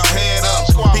squabble with my head up.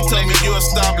 He told me you'll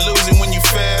stop losing when you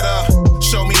fed up.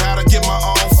 Show me how to get my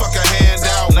own fucking hand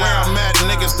out. Where I'm at,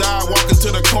 niggas die walking to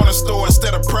the corner store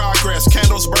instead of progress.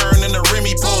 Candles burn and the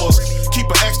Remy pours. Keep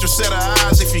an extra set of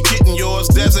eyes if you're getting yours.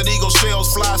 Desert Eagle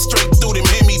shells fly straight through them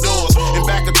Hemi doors. In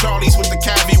back of Charlie's with the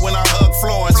cabbie when I hug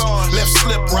Florence. Left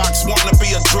slip rocks wanting to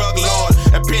be a drug lord.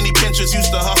 At penny pinchers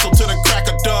used to hustle to the crack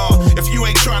of dawn. If you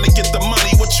ain't trying to get the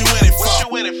money, what you in it for?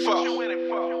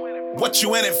 What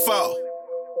you in it for?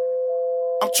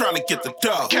 I'm trying to get the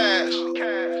dough. Cash.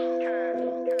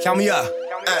 Count me up.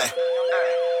 Hey.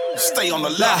 Stay on the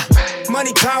line.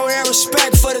 Money, power, and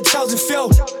respect for the chosen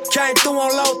few. Came through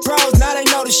on low pros, now they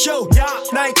know the shoe.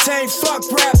 19, fuck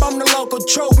rap, I'm the local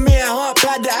troop. Me and Hump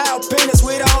had the Alpinas,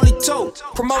 we the only two.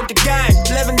 Promote the game,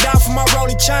 living down for my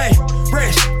rolling chain.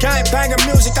 Rich, gang banging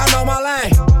music, I know my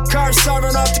lane. Car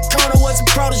serving off the corner was a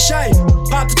protege.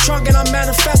 Pop the trunk and I'm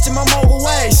manifesting my mogul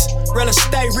ways. Real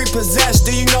estate repossessed,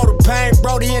 do you know the pain?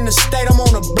 Brody in the state, I'm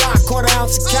on the block, quarter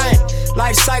ounce of cane.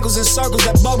 Life cycles and circles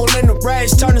that bubble in the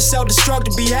rage. Turn to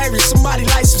self-destructive behavior, somebody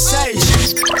light some sage.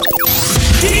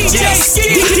 DJ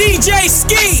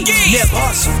Ski. Nip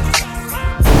Hustle.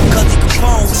 Cuzzy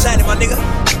Capone, signing my nigga.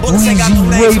 Bullets ain't got no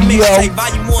names for mixtape,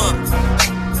 volume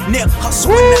 1. Nip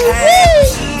Hustle in the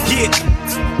house. Yeah.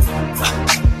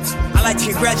 I like to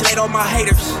congratulate all my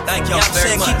haters. Thank y'all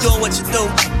very much. Keep doing what you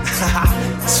do.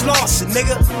 Slauson,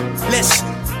 nigga. Listen.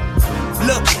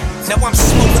 Look. Now I'm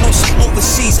smoking on some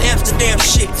overseas Amsterdam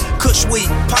shit. Kush weed,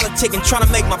 politicking, trying to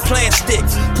make my plan stick.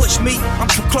 Push me, I'm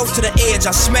too close to the edge,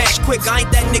 I smash quick. I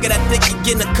ain't that nigga that think he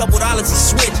getting a couple dollars a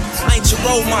switch. I ain't your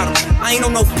role model, I ain't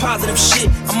on no positive shit.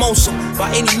 I'm on some, by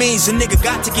any means a nigga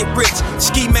got to get rich.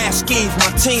 Ski mask schemes,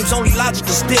 my team's only logic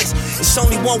is this. It's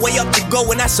only one way up to go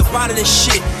and that's up out of this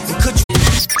shit. And could you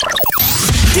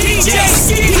DJ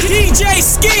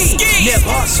Ski. Nip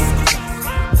Hustle.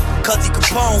 Cuzzy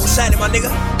Capone, signing my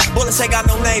nigga. Bullets ain't got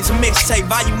no names, a mixtape,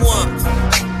 volume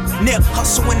 1. Nip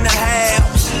Hustle in the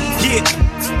house. Yeah.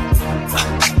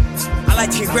 I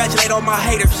like to congratulate all my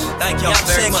haters. Thank y'all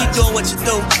very much. Keep doing what you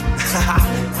do.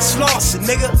 Slauson,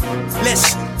 nigga.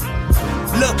 Listen.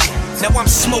 Look. Now I'm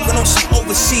smoking on some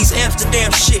overseas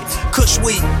Amsterdam shit. Kush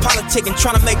weed, politicking,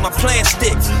 trying to make my plan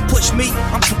stick. Push me,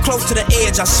 I'm too close to the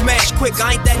edge, I smash quick.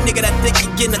 I ain't that nigga that think he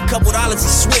getting a couple dollars a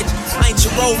switch. I ain't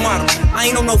your role model, I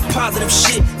ain't on no positive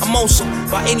shit. I'm on some,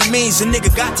 By any means, a nigga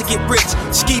got to get rich.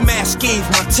 Ski mask schemes,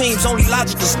 my team's only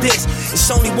logic is this. It's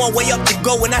only one way up to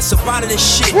go, and that's up out of this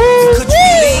shit. And could you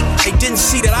believe they didn't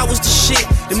see that I was the shit?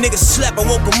 Them niggas slept, I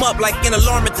woke them up like an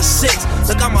alarm at the 6.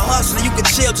 Look, I'm a hustler, you can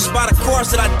tell just by the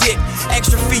chorus that I dick.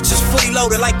 Extra features, fully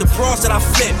loaded like the bras that I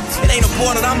flip. It ain't a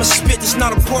bar that I'ma spit, it's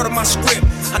not a part of my script.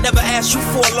 I never asked you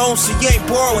for a loan, so you ain't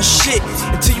borrowing shit.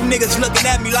 Until you niggas looking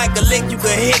at me like a lick you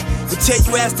can hit. Would tell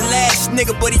you as the last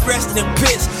nigga, but he rested in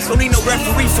pits. Don't need no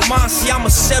referee for mine, see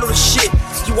I'ma settle the shit.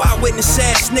 You eyewitness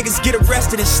ass niggas get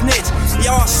arrested and snitch.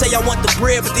 Y'all say I want the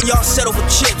bread, but then y'all settle for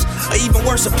chips. Or even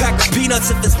worse, a pack of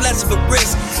peanuts if it's less of a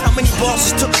risk. How many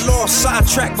bosses took a law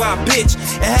sidetracked by a bitch?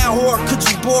 And how hard could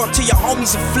you bore till your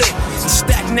homies are flip? And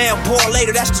stack now, bore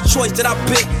later, that's the choice that I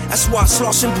pick. That's why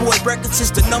Sloss and Boy Records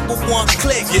is the #1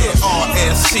 click. Yeah,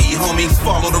 RSC, homie,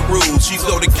 follow the rules. You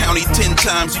go to county 10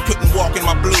 times, you couldn't walk in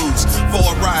my blues.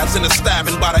 4 rides and a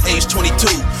stabbing by the age 22.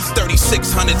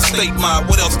 3600 state mile,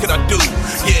 what else could I do?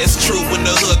 Yeah, it's true, when the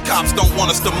hood cops don't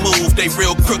want us to move, they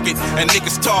real crooked, and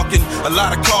niggas talking, a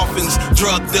lot of coffins,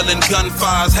 drug dealing,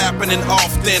 gunfires happening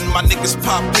often. My niggas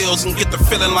pop pills and get the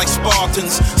feeling like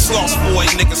Spartans. Sloss Boy,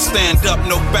 niggas stand up,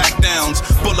 no back downs.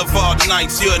 Boulevard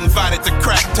nights, you're invited to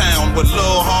Cracktown, with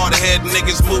little hard head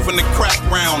niggas moving the crack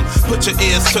round. Put your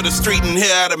ears to the street and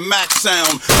hear the max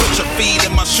sound. Put your feet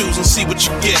in my shoes and see what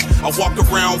you get. I walk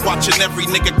around watching every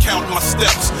nigga count my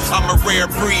steps. I'm a rare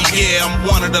breed, yeah, I'm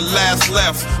one of the last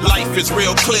left. Life is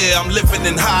real clear, I'm living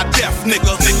in high def,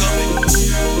 nigga.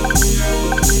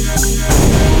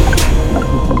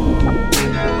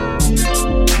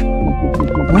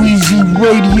 Weezy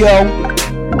Radio.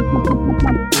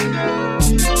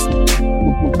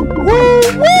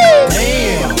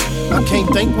 Damn, I can't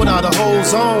think without a whole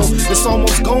zone. It's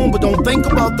almost gone, but don't think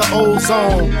about the old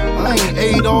zone. I ain't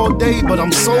ate all day, but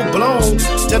I'm so blown.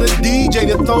 Tell the DJ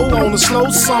to throw on a slow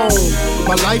song.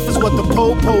 My life is what the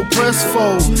po-po press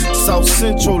for. South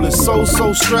Central is so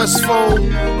stressful.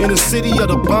 In the city of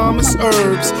the bombest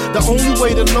herbs, the only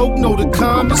way to know the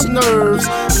calmest nerves.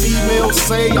 Females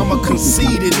say I'm a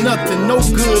conceited, nothing, no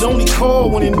good, only call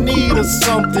when in need of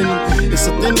something. It's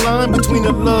a thin line between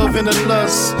the love and the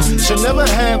lust. Should never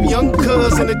have young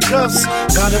cuz in the cuffs.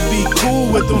 Gotta be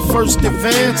cool with them first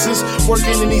advances.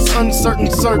 Working in these uncertain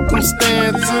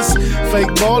circumstances.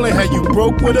 Fake ballin' how you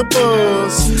broke with a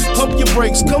buzz. Pump your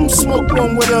brakes, come smoke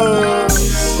one with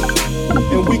us.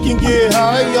 And we can get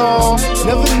high, y'all.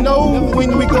 Never know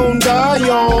when we gon' die,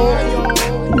 y'all.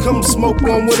 Come smoke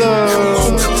one with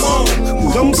us.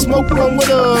 Come smoke one with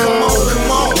us.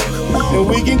 And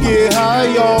we can get high,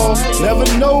 y'all. Never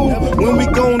know when we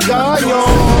gon' die,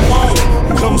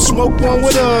 y'all. Come smoke one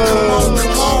with us.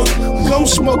 Come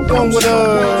smoke one with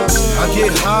us. I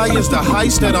get high as the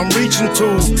heights that I'm reaching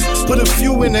to. Put a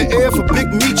few in the air for Big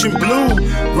Meech and Blue.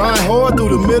 Grind hard through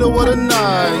the middle of the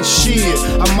night. Shit,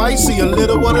 I might see a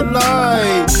little of the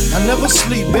light. I never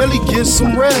sleep, barely get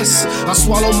some rest. I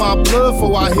swallow my blood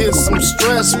before I hit some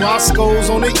stress. Roscoe's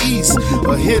on the east,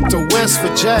 a hit to west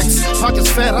for Jacks. Pockets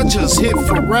fat, I just hit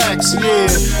for racks. Yeah,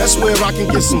 that's where I can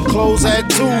get some clothes at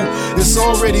too. It's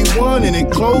already 1 and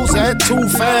it closed at 2.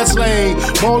 Fast lane,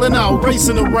 ballin' out,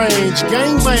 racing the range.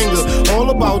 Gangbanger, all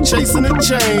about chasing the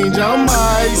change. I'm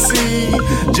icy,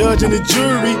 judge and the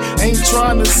jury. Ain't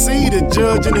trying to see the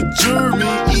judge and the jury.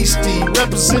 Eastie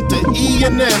represent the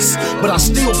E&S, but I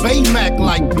still Baymac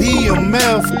like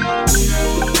BMF.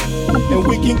 And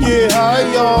we can get high,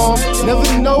 y'all.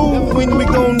 Never know when we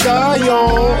gon' die,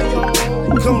 y'all.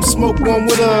 Come smoke one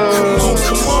with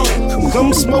us.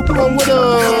 Come smoke one with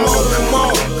us.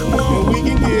 And we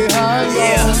can get high,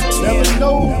 y'all. Never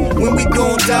know when we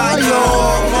gon' die,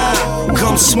 y'all.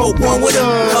 Come smoke one with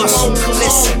us.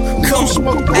 Listen, come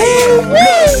smoke.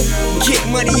 Get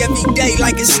money every day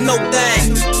like it's no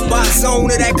thing. Buy a zone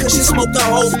of that cushion, smoke the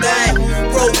whole thing.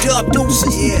 Rolled up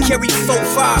deuces, carry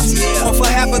 4-5s. Off a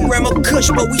half a gram of kush,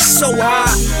 but we so high.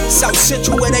 South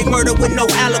Central where they murder with no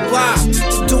alibi.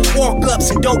 Do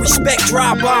walk-ups and don't respect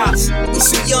drive-bys. We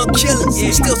some young killers,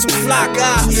 still some fly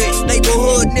guys.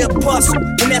 Neighborhood near Puzzle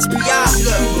and SPI.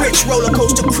 We rich roller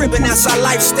coaster cribbing, that's our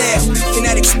lifestyle. And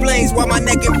that explains why my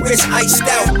neck and wrist iced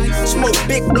out. Smoke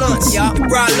big blunts,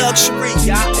 ride luxury.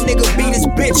 A nigga beat his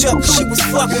bitch up cause she was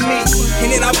fucking me.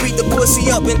 And then I beat the pussy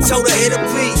up and told her it'll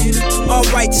be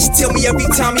alright, just tell me every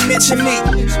time he mention me.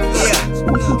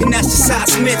 Yeah, and that's just how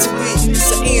it's meant to be.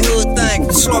 It's an in-hood thing,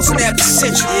 Sloss and after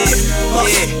century.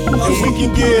 Yeah. And we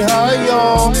can get high,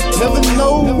 y'all. Never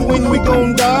know when we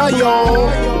gon' die, y'all.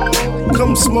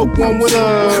 Come smoke one with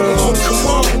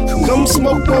us. Come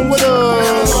smoke one with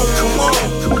us.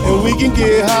 and we can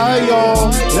get high,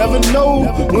 y'all. Never know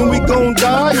when we gon'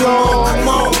 die, y'all.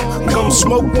 Come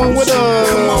smoke one with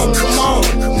us.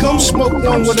 Come smoke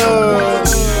one with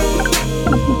us.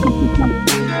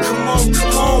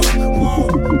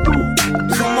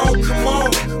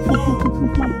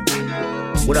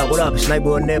 What up? It's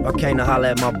Neighborhood Nip. I came to holler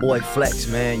at my boy Flex,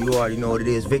 man. You already know what it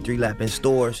is. Victory Lap in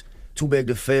stores. Too Big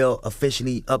to Fail,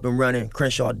 officially up and running.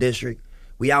 Crenshaw District.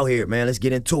 We out here, man. Let's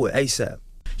get into it ASAP.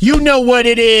 You know what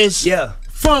it is. Yeah.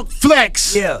 Funk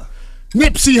Flex. Yeah.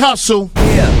 Nipsey Hussle.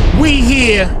 Yeah. We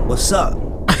here. What's up?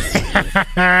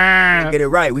 Get it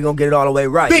right. We gonna get it all the way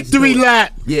right. Victory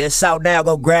Lap. Yeah, it's out now.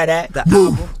 Go grab that. The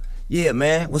album. Yeah,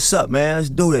 man. What's up, man? Let's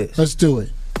do this. Let's do it.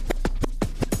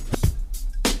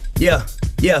 Yeah.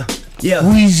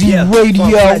 Weezy Radio.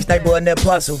 Flex, Neighborhood Nip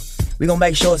Hustle. We gonna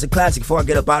make sure it's a classic before I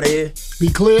get up out of here. Be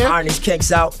clear. Iron these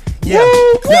kinks out. Yeah.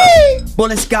 Look,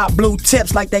 bullets got blue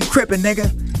tips like they crippin', nigga.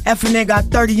 Effing got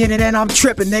 30 in it and I'm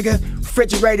trippin', nigga.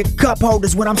 Refrigerated cup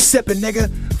holders when I'm sippin',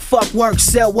 nigga. Fuck work,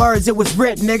 sell words, it was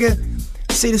written, nigga.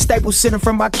 See the staples sitting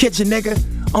from my kitchen, nigga.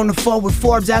 On the phone with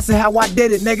Forbes asking how I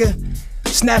did it, nigga.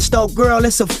 Snatched old girl,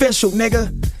 it's official,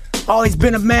 nigga. Always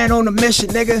been a man on a mission,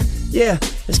 nigga. Yeah,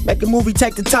 let's make a movie,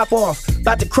 take the top off.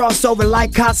 About to cross over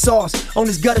like hot sauce. On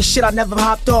this gutter shit, I never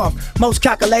hopped off. Most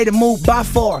calculated move by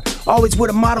far. Always with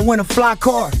a model in a fly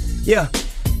car. Yeah,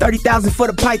 30,000 for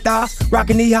the pythons.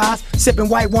 Rockin' knee-highs, sippin'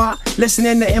 white wine.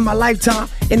 Listening to In My Lifetime,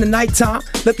 in the nighttime.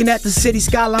 Looking at the city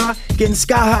skyline, getting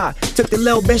sky high. Took the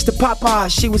little bitch to Popeye.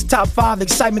 She was top 5.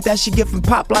 Excitement that she get from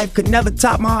pop life could never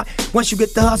top mine. Once you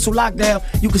get the hustle lockdown,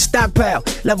 you can stockpile.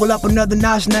 Level up another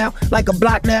notch now, like a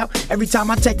block now. Every time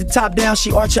I take the top down,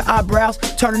 she arch her eyebrows.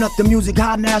 Turning up the music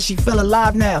high now, she feel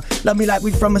alive now. Love me like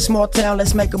we from a small town,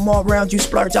 let's make them all round. You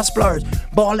splurge, I splurge.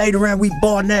 Ball later and we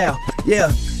ball now.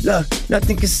 Yeah, look,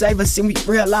 nothing can save us and we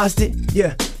realized it.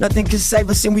 Yeah, nothing can save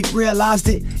us and we realized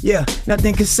it. Yeah,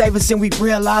 nothing can save us and we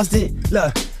realized it.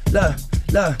 Look.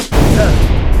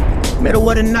 Middle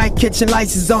of the night, kitchen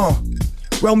lights is on.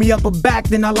 Roll me up a back,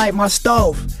 then I light my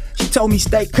stove. She told me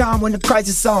stay calm when the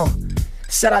crisis on.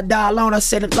 Said I die alone, I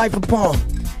said it life upon.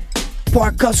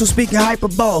 Park hustle speaking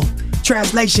hyperbole.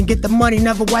 Translation, get the money,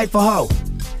 never wait for hoe.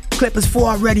 Clippers for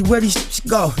already, where these should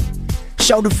go.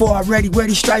 Shoulder for already, where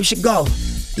these stripes should go.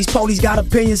 These police got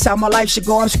opinions, how my life should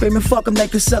go. I'm screaming, fuck them, they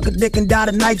could suck a dick and die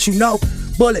tonight, you know.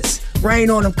 Bullets, rain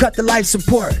on them, cut the life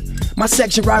support. My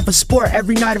section ride for sport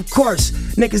every night, of course.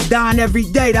 Niggas dying every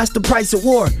day, that's the price of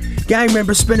war. Gang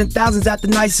members spending thousands at the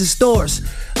nicest stores.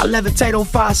 I levitate on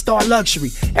 5-star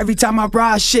luxury. Every time I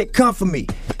ride, shit come for me.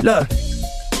 Look,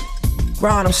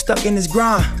 grind, I'm stuck in this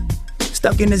grind.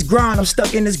 Stuck in this grind, I'm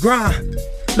stuck in this grind.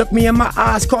 Look me in my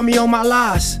eyes, call me on my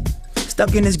lies.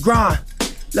 Stuck in this grind.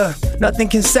 Look, nothing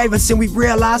can save us and we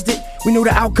realized it. We knew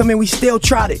the outcome and we still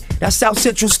tried it. That South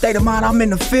Central state of mind, I'm in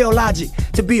the field logic.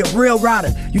 To be a real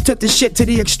rider, you took this shit to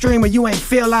the extreme and you ain't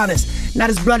feel honest. Now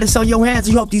this blood is on your hands,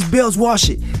 you hope these bills wash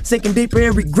it. Sinking deeper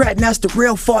in regret, and that's the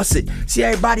real faucet. See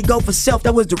everybody go for self,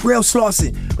 that was the real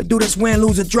Slauson. But do this win,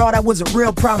 lose or draw, that was a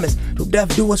real promise. Do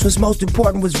death do us, what's most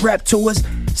important was rep to us.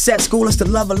 Set schoolers to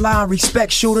love a line,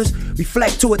 respect shooters.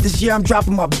 Reflect to it, this year I'm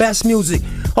dropping my best music.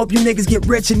 Hope you niggas get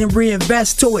rich and then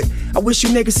reinvest to it. I wish you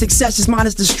niggas success, just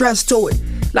minus the stress to it.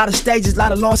 Lot of stages,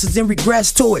 lot of losses and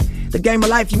regrets to it. The game of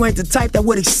life, you ain't the type that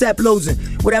would accept losing.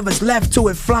 Whatever's left to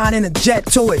it, flying in a jet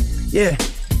to it. Yeah,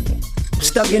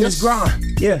 stuck in this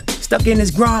grind. Yeah, stuck in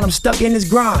this grind, I'm stuck in this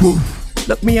grind.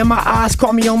 Look me in my eyes,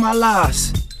 call me on my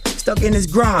lies. Stuck in this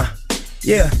grind.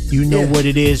 Yeah, you know what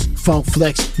it is. Funk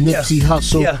Flex, Nipsey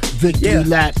Hussle, Victory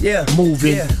Lap,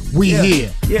 moving. We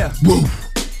here. Yeah. Move.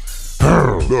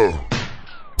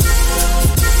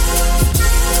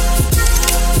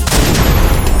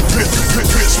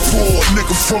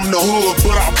 Nigga from the hood,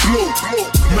 but I blew.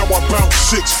 Now I bounce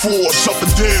 6'4", up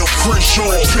and down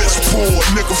Crenshaw. Piss poor,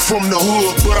 nigga from the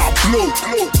hood, but I blew.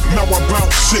 Now I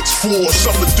bounce 6'4",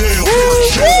 up and down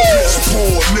Crenshaw. Piss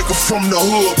poor, nigga from the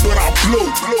hood, but I blew.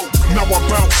 Now I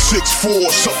bounce 6'4",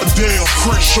 up and down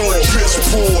Crenshaw. Piss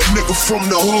poor, nigga from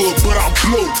the hood, but I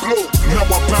blew. Now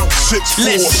I bounce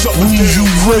 6'4", up and down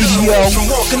Crenshaw. From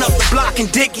walking up the block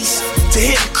in Dickies to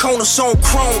hitting corners on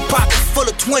chrome, pocket full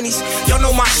of 20s. Y'all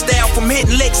know my style from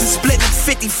hitting licks and splitting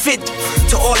 50-50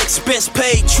 to all expense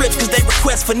paid trips cause they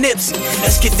request for Nipsey.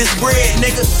 Let's get this bread,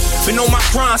 nigga. Been on my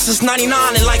grind since 99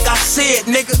 and like I said,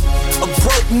 nigga, a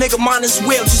broke nigga might as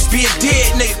well just be a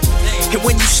dead nigga. And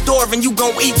when you starving, you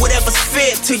gon' eat whatever's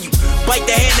fed to you. Bite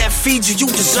the hand that feeds you, you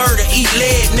deserve to eat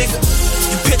lead, nigga.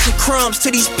 You pitching crumbs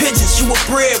to these pigeons, you a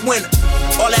breadwinner.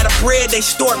 All out of bread, they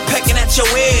start pecking at your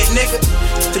head, nigga.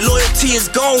 The loyalty is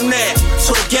gone now,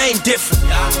 so the game different.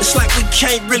 It's like we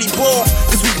can't really ball,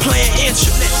 cause we playing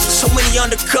inches. So many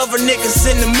undercover niggas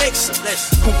in the mixer.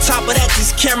 On top of that,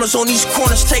 these cameras on these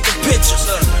corners taking pictures.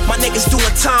 My niggas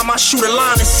doing time, I shoot a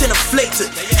line and send a flick to.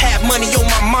 Have money on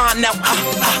my mind now,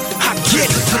 I get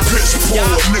it. Piss poor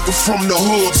nigga from the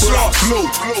hood, but I blow.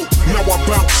 Now I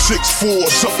bounce 6'4",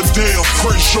 up and down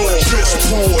Crenshaw. Piss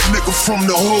poor nigga from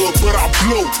the hood, but I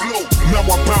blow. Now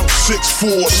I bounce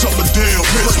 6'4", up and down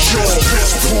Crenshaw.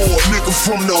 Piss poor nigga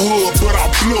from the hood, but I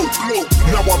blow.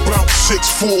 Now I bounce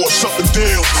 6'4", up and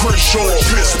down Crenshaw.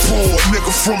 Piss poor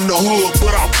nigga from the hood,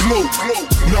 but I blow.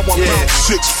 Now I bounce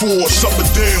 6'4", up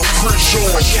and down Crenshaw.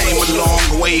 I came a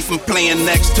long way from playing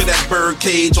next to that bird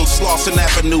cage on Slauson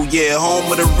Avenue, yeah,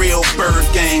 home of the real bird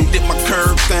gang. Did my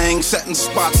curve thing, setting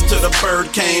spots till the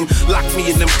bird came. Locked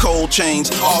me in them cold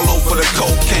chains, all over the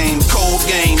cocaine. Cold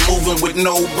game, moving with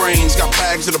no brains. Got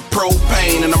bags of the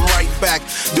propane, and I'm right back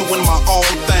doing my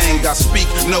own thing. I speak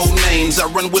no names, I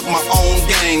run with my own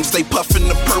gangs. They puffin'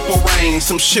 the purple rain,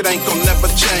 some shit ain't gon' never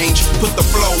change. Put the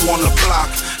flow on the block,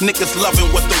 niggas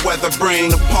loving what the weather bring.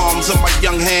 The palms of my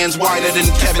young hands whiter than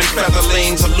Kevin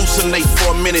Featherlings. Hallucinate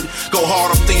for a minute, go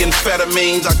hard off the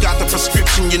amphetamines. I got the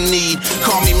prescription you need,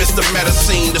 call me Mr.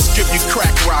 Medicine. Distribute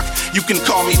crack rock, you can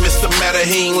call me Mr.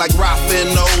 Medaheen. Like Rafa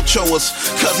in the old Choas,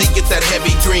 cause he get that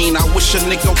heavy green. I wish a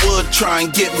nigga would try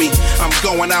and get me. I'm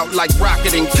going out like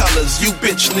rocket in colors, you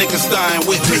bitch niggas dying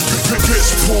with me.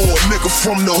 Piss poor nigga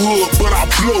from the hood, but I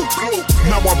blow.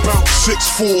 Now I bounce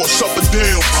 6'4", up and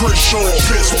down Crenshaw.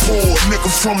 Piss poor nigga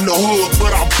from the hood,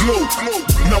 but I blow.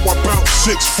 Now I bounce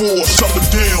 6'4", up and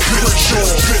down Crenshaw.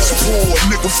 Piss poor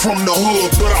nigga from the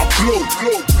hood, but I blow.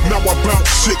 Now I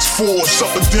bounce 6'4",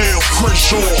 up and down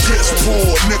Crenshaw. Piss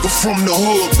poor nigga from the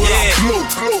hood, but I blow.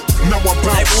 Now I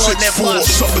bounce 6'4",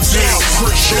 up and down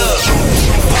Crenshaw.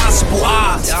 Impossible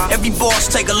odds, every boss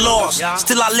take a loss.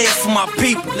 Still I live for my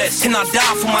people, and I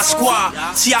die for my squad.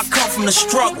 See, I come from the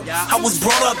struggle, I was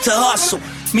brought up to hustle.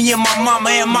 Me and my mama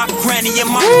and my granny and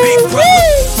my big brother.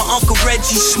 My Uncle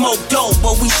Reggie smoked dope,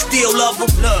 but we still love him.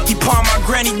 He pawned my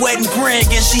granny wedding ring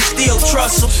and she still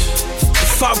trusts him.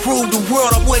 If I ruled the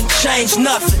world, I wouldn't change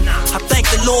nothing. I thank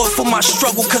the Lord for my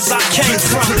struggle, cause I came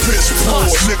from it. Piss poor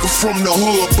nigga from the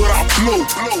hood, but I blow.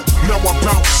 Now I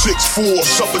bounce 6'4",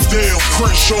 up and down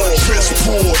Crenshaw. Piss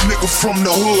poor nigga from the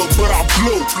hood, but I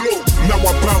blow. Now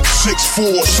I bounce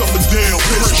 6'4", up and down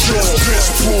Crenshaw.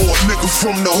 Piss poor nigga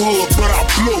from the hood, but I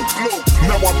blow.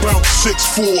 Now I bounce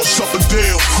 6'4", up and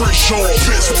down Crenshaw.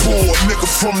 Piss poor nigga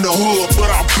from the hood,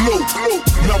 but I blow.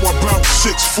 Now I bounce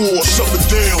 6'4", up and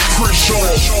down Crenshaw.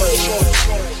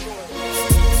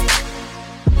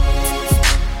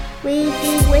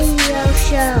 Weezy Radio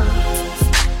Show.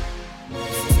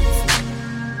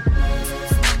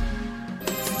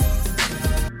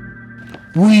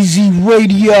 Weezy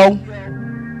Radio.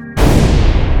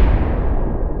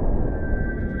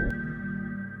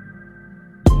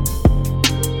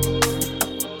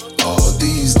 All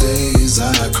these days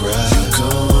I cry,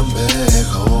 come back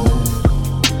home.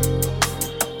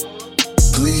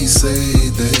 Please say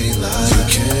they lie, you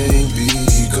can't be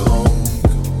gone.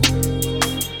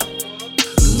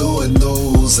 Lord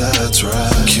knows I try,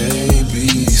 can't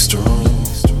be strong.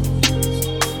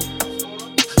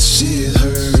 Shit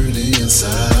hurt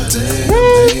inside, damn.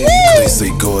 They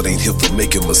say God ain't here for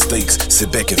making mistakes.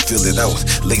 Sit back and feel it out.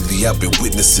 Lately I've been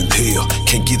witnessing hell,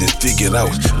 can't get it figured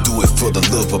out. Do it for the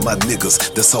love of my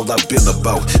niggas, that's all I've been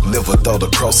about. Never thought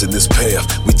of crossing this path,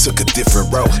 we took a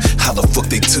different route. How the fuck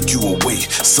they took you away?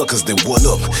 Suckers then one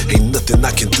up. Ain't nothing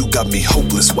I can do, got me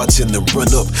hopeless watching them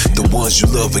run up. The ones you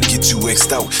love will get you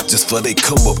X'd out just for they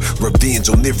come up. Revenge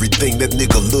on everything that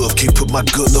nigga love, can't put my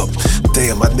gun up.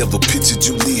 Damn, I never pictured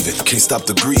you leaving, can't stop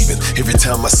the grieving. Every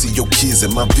time I see your kids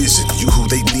in my vision, you who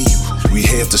they need you. We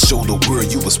had to show the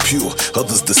world you was pure,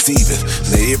 others deceiving.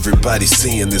 Now everybody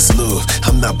saying this love,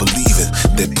 I'm not believing.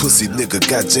 That pussy nigga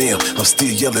got jammed, I'm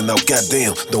still yelling out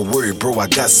goddamn. Don't worry bro, I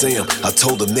got Sam. I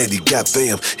told him that he got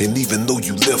fam. And even though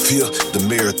you left here, the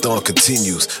marathon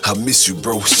continues. I miss you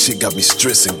bro, shit got me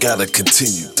stressing, gotta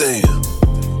continue, damn.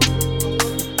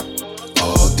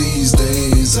 All these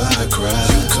days I cry,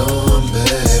 come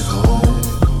back home.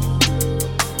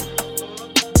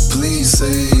 Please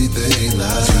say they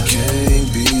lie, you can't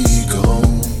be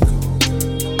gone.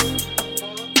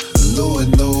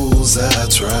 Lord knows I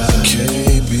try,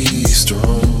 can't be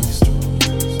strong.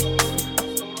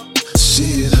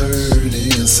 Shit hurt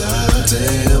inside,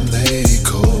 damn they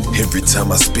cold. Every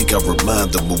time I speak, I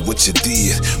remind them of what you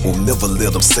did. Won't never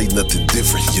let them say nothing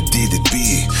different. You did it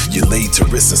big. You laid to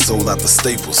rest and sold out the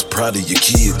staples. Proud of your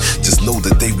kid. Just know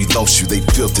the day we lost you, they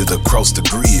felt it across the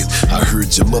grid. I heard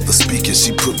your mother speaking,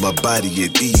 she put my body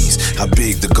at ease. I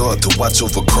begged the God to watch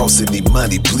over crossing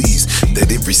Imani, please.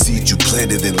 That every seed you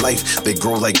planted in life, they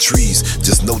grow like trees.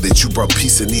 Just know that you brought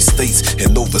peace in these states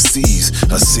and overseas.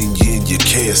 I seen you in your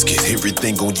casket,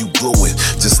 everything on you glowing.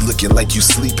 Just looking like you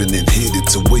sleeping and headed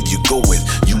to where you going.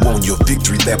 You on your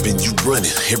victory lap and you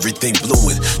running, everything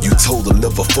blowing. You told them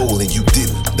never fold and you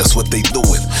didn't, that's what they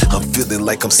knowing. I'm feeling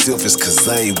like I'm selfish cause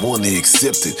I ain't wanna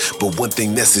accept it. But one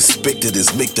thing that's expected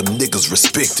is make them niggas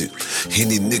respect it.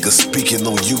 Any nigga speaking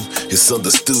on you, it's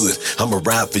understood. I'ma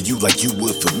ride for you like you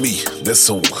would for me, that's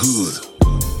on hood.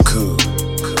 Good.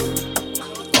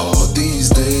 All these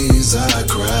days I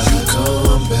cry, you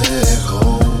come back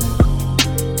home.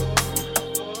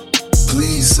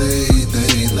 Please say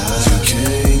they lie, you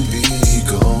can't be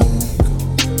gone.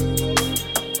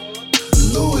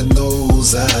 Lord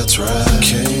knows I try,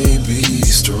 can't be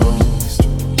strong.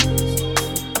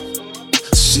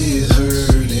 Shit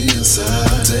hurt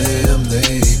inside, damn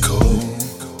they cold.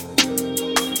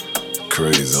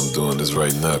 Crazy, I'm doing this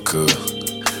right now, cuz.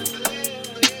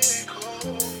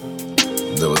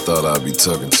 Never thought I'd be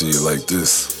talking to you like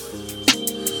this.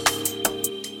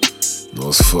 Know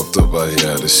it's fucked up out here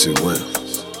how this shit went.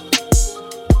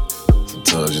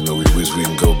 Sometimes, you know, we wish we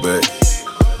can go back.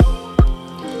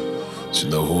 But you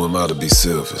know, who am I to be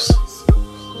selfish?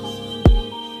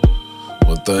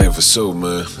 One thing for sure,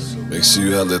 man. Make sure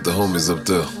you holler at the homies up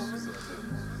there.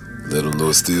 Let them know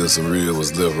it's still some real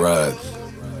ones left riding.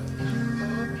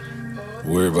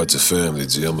 Worry about your family,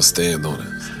 G. I'ma stand on it.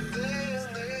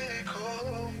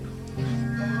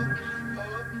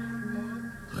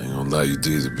 I ain't gonna lie, you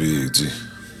did it big, G.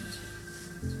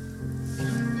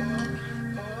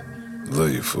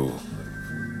 Love you, fool.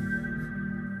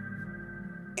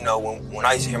 You know, when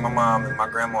I used to hear my mom and my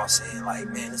grandma saying, like,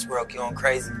 man, this world going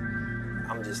crazy,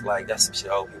 I'm just like, that's some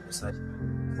shit old people say.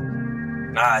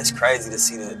 Nah, it's crazy to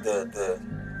see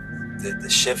the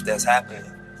shift that's happening.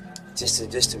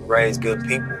 Just to raise good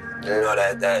people, you know,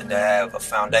 that have a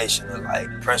foundation of like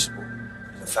principle,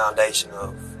 a foundation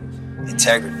of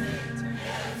integrity.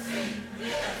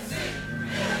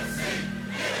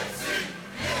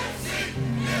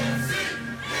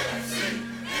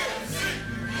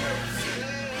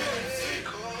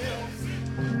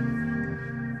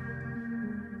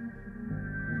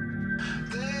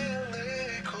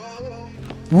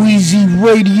 Weezy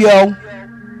Radio.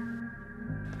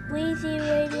 Weezy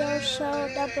Radio Show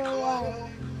 #1.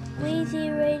 Weezy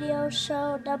Radio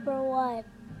Show #1.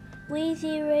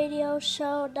 Weezy Radio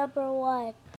Show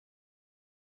 #1.